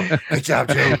memories. Good job,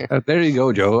 Joe. There you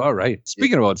go, Joe. All right.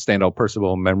 Speaking about standout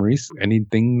personal memories,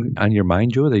 anything on your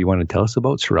mind, Joe, that you want to tell us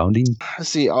about surrounding? Let's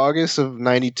see, August of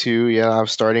 92, yeah, I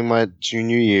was starting my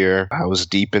junior year. I was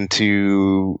deep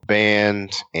into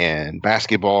band and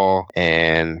basketball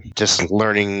and just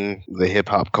learning the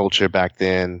hip-hop culture back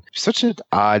then. Such an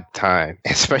odd time,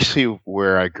 especially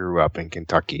where I grew up in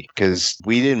Kentucky, because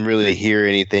we didn't really hear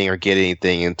anything or get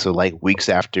anything until like weeks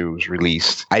after it was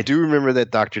released. I do remember that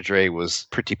Dr. Dre was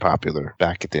pretty popular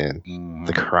back then.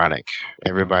 The Chronic.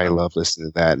 Everybody loved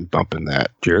listening to that and bumping that.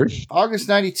 Jared? August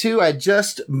 92, I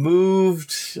just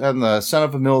moved. I'm the son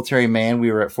of a military man.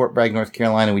 We were at Fort Bragg, North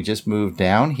Carolina. We just moved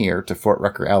down here to Fort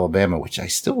Rucker, Alabama, which I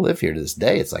still live here to this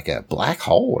day. It's like a black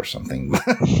hole or something.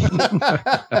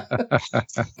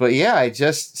 But yeah, I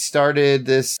just started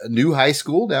this new high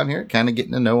school down here, kind of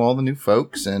getting to know all the new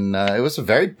folks. And it was a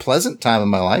very pleasant time in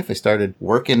my life. I started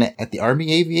working at the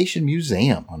Army Aviation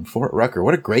Museum on Fort Rucker.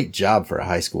 What a great job for a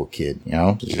high school kid, you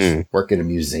know, just work at a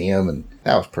museum. And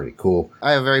that was pretty cool.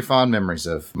 I have very fond memories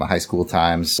of my high school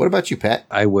times. What about you, Pat?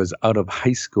 I was out of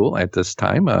high school at this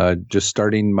time, just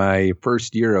starting my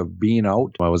first year of being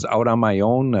out. I was out on my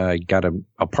own. I got an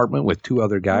apartment with two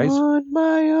other guys. On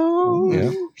my own.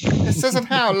 Yeah. This isn't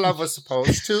how love was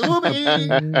supposed to be.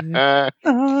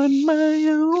 On my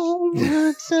own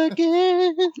once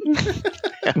again.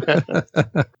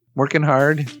 Working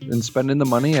hard and spending the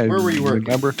money. Where were you working?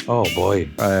 Remember? Oh boy,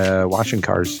 washing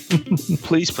cars.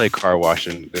 Please play car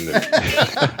washing.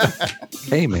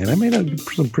 Hey man, I made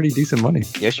some pretty decent money.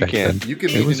 Yes, you can. You can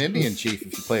beat an Indian chief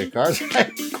if you play a card,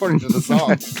 according to the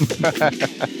song.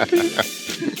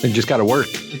 And just got to work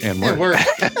and work.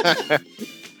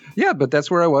 Yeah, but that's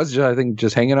where I was. I think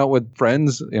just hanging out with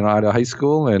friends, you know, out of high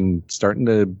school and starting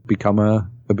to become a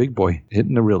big boy,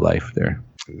 hitting the real life there.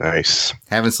 Nice.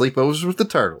 Having sleepovers with the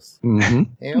turtles.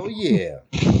 Mm-hmm. Hell yeah.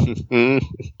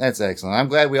 That's excellent. I'm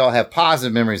glad we all have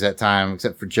positive memories that time,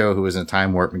 except for Joe, who was in a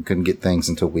time warp and couldn't get things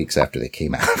until weeks after they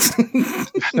came out.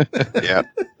 Yeah,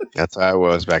 that's how I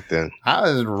was back then. I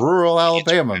was in rural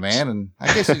Alabama, man, and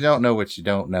I guess you don't know what you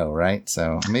don't know, right?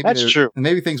 So maybe That's true.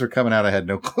 Maybe things were coming out I had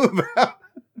no clue about.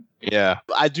 Yeah.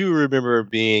 I do remember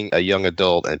being a young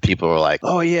adult and people were like,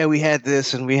 oh yeah, we had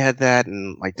this and we had that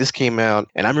and like this came out.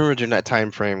 And I remember during that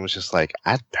time frame it was just like,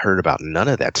 I heard about none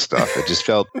of that stuff. It just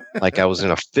felt like I was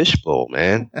in a fishbowl,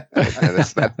 man.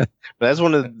 That's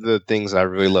one of the things I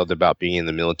really loved about being in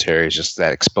the military is just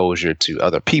that exposure to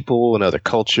other people and other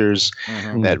cultures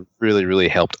that really, really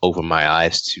helped open my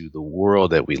eyes to the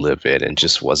world that we live in and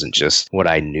just wasn't just what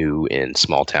I knew in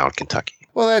small town Kentucky.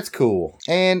 Well, that's cool.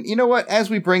 And you know what? As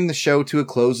we bring the show to a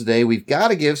close today, we've got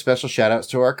to give special shout outs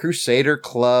to our Crusader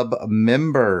Club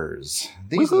members.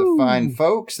 These are the fine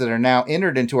folks that are now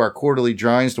entered into our quarterly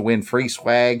drawings to win free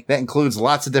swag. That includes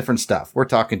lots of different stuff. We're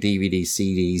talking DVDs,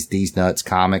 CDs, These Nuts,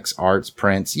 comics, arts,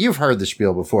 prints. You've heard the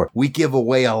spiel before. We give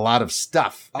away a lot of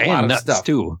stuff. A lot of nuts stuff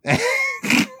too.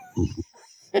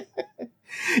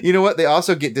 You know what? They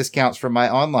also get discounts from my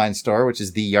online store, which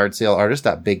is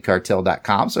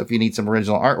theyardsaleartist.bigcartel.com. So if you need some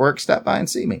original artwork, stop by and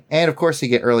see me. And of course, you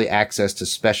get early access to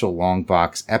special long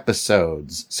box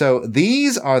episodes. So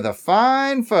these are the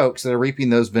fine folks that are reaping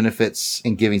those benefits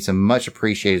and giving some much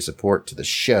appreciated support to the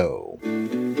show.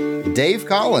 Dave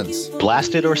Collins.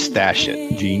 Blast It or Stash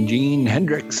It. Gene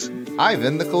Hendricks.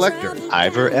 Ivan the Collector.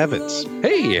 Ivor Evans.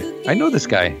 Hey, I know this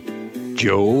guy.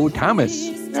 Joe Thomas.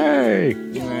 Hey.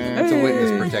 It's a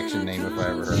witness protection name if I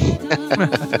ever heard one.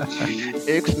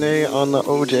 Ixnay on the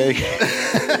OJ.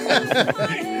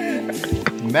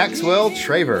 Maxwell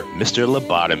Traver. Mr.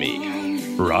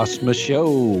 Lobotomy. Ross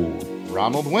Michaud.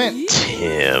 Ronald Went.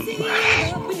 Tim.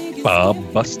 Bob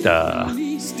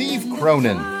Busta. Steve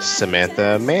Cronin.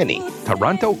 Samantha Manny.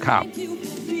 Toronto Cop.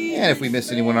 And if we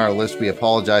missed anyone on our list, we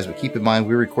apologize, but keep in mind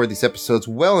we record these episodes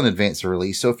well in advance of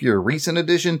release, so if you're a recent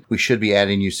addition, we should be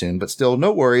adding you soon. But still,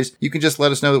 no worries. You can just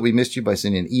let us know that we missed you by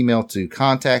sending an email to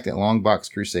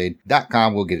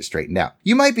contact@longboxcrusade.com. We'll get it straightened out.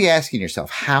 You might be asking yourself,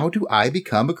 how do I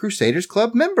become a Crusaders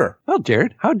Club member? Well,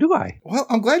 Jared, how do I? Well,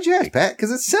 I'm glad you asked, Pat,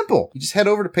 because it's simple. You just head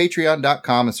over to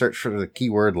patreon.com and search for the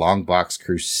keyword Longbox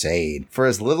Crusade. For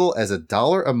as little as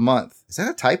 $1 a month. Is that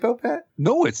a typo, Pat?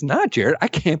 No, it's not, Jared. I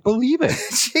can't believe it.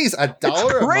 Jeez, $1 It's a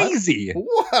month? crazy.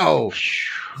 Whoa.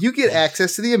 You get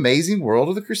access to the amazing world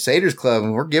of the Crusaders Club,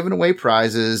 and we're giving away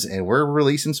prizes, and we're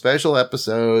releasing special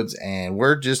episodes, and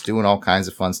we're just doing all kinds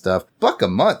of fun stuff. $1 a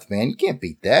month, man. You can't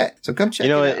beat that. So come check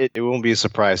it out. It won't be a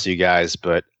surprise to you guys,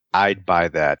 but I'd buy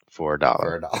that for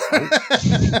 $1.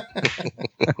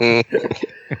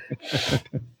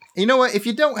 You know what? If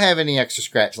you don't have any extra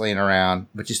scratch laying around,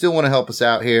 but you still want to help us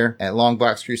out here at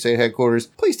Longbox Crusade headquarters,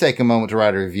 please take a moment to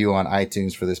write a review on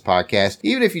iTunes for this podcast.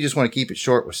 Even if you just want to keep it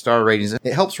short with star ratings,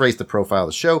 it helps raise the profile of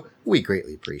the show. We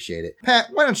greatly appreciate it. Pat,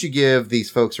 why don't you give these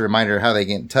folks a reminder of how they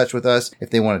get in touch with us if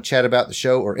they want to chat about the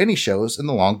show or any shows in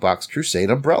the Longbox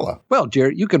Crusade umbrella? Well,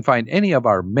 Jared, you can find any of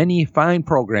our many fine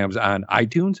programs on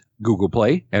iTunes, Google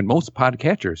Play, and most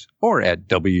podcatchers, or at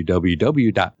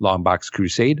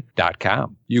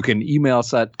www.longboxcrusade.com. You can email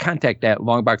us at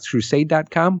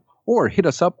contact@longboxcrusade.com or hit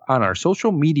us up on our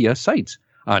social media sites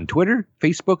on Twitter,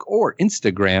 Facebook, or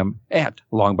Instagram at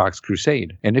Longbox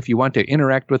Crusade. And if you want to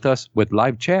interact with us with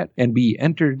live chat and be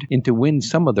entered into win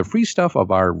some of the free stuff of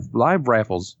our live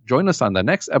raffles, join us on the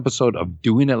next episode of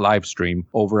Doing It Live Stream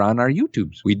over on our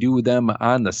YouTubes. We do them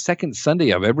on the second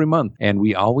Sunday of every month, and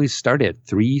we always start at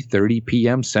 3:30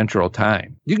 p.m. Central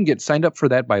Time. You can get signed up for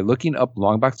that by looking up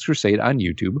Longbox Crusade on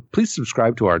YouTube. Please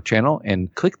subscribe to our channel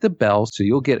and click the bell so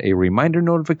you'll get a reminder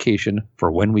notification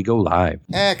for when we go live.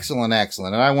 Excellent,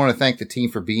 excellent. And I want to thank the team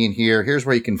for being here. Here's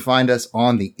where you can find us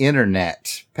on the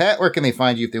internet. Pat, where can they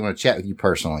find you if they want to chat with you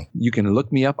personally? You can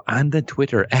look me up on the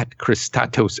Twitter at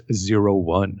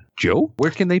Christatos01. Joe,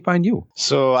 where can they find you?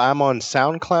 So I'm on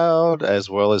SoundCloud as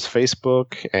well as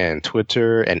Facebook and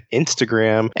Twitter and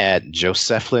Instagram at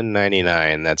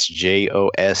Joseflin99. That's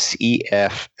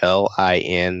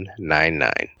JOSEFLIN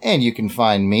 99. And you can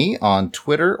find me on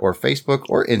Twitter or Facebook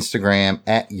or Instagram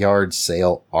at Yard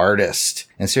Sale Artist.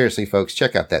 And seriously, folks,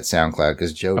 check out that SoundCloud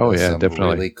because Joe does some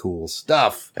really cool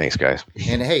stuff. Thanks, guys.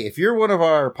 And hey, if you're one of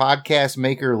our podcast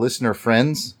maker listener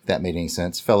friends, if that made any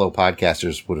sense, fellow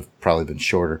podcasters would have probably been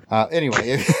shorter. Anyway,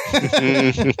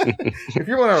 if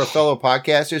you're one of our fellow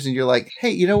podcasters and you're like,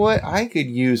 hey, you know what? I could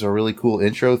use a really cool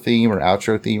intro theme or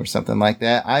outro theme or something like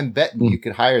that. I'm betting you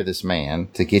could hire this man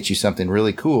to get you something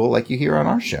really cool like you hear on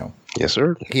our show. Yes,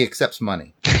 sir. He accepts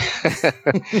money.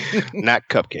 Not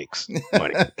cupcakes.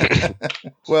 Money.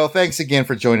 Well, thanks again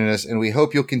for joining us, and we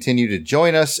hope you'll continue to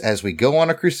join us as we go on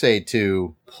a crusade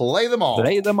to play them all.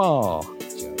 Play them all.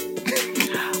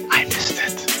 I missed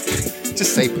it.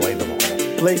 Just say play them all.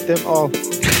 Play them all.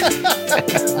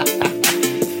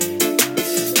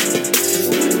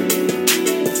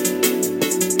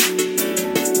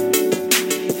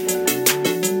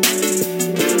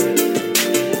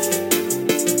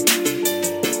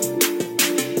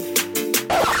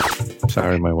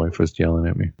 Sorry, my wife was yelling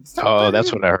at me. Oh,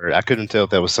 that's what I heard. I couldn't tell if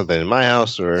that was something in my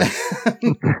house or... I'm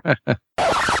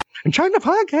trying to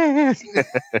podcast.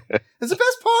 That's the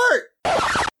best part.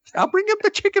 I'll bring up the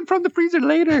chicken from the freezer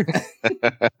later.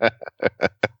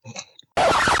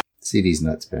 See these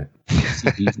nuts, Pat. See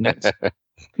these nuts.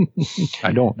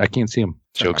 I don't. I can't see them.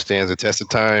 Joke stands the test of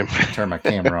time. Turn my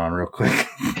camera on real quick.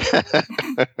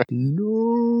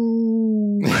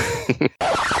 No.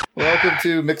 Welcome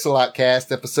to Mix-a-Lot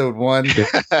Cast, episode 1.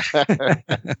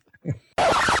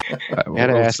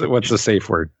 What's the safe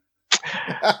word?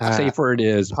 Safe word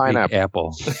is pineapple.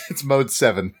 Apple. It's mode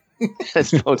 7.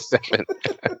 It's mode 7.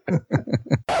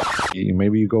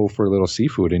 Maybe you go for a little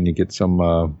seafood and you get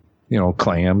some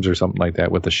clams or something like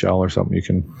that with the shell or something. You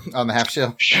can on the half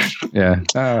shell. Yeah.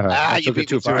 I took it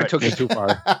too far. I took it.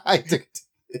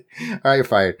 All right, you're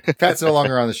fired. Pat's no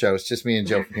longer on the show. It's just me and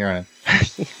Joe from here on in.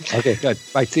 Okay, good.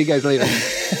 Bye. See you guys later.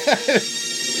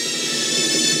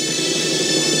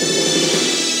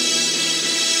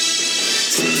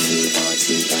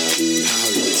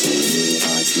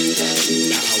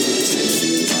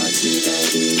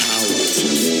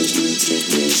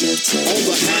 On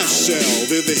the half shell,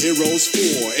 they're the heroes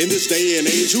for. In this day and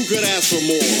age, who could ask for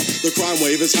more? The crime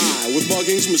wave is high, with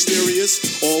muggings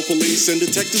mysterious. All police and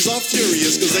detectives are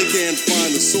furious, cause they can't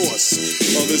find the source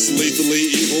of this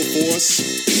lethally evil force.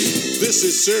 This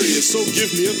is serious, so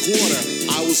give me a quarter.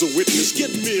 I was a witness,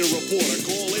 get me a reporter.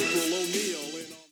 Call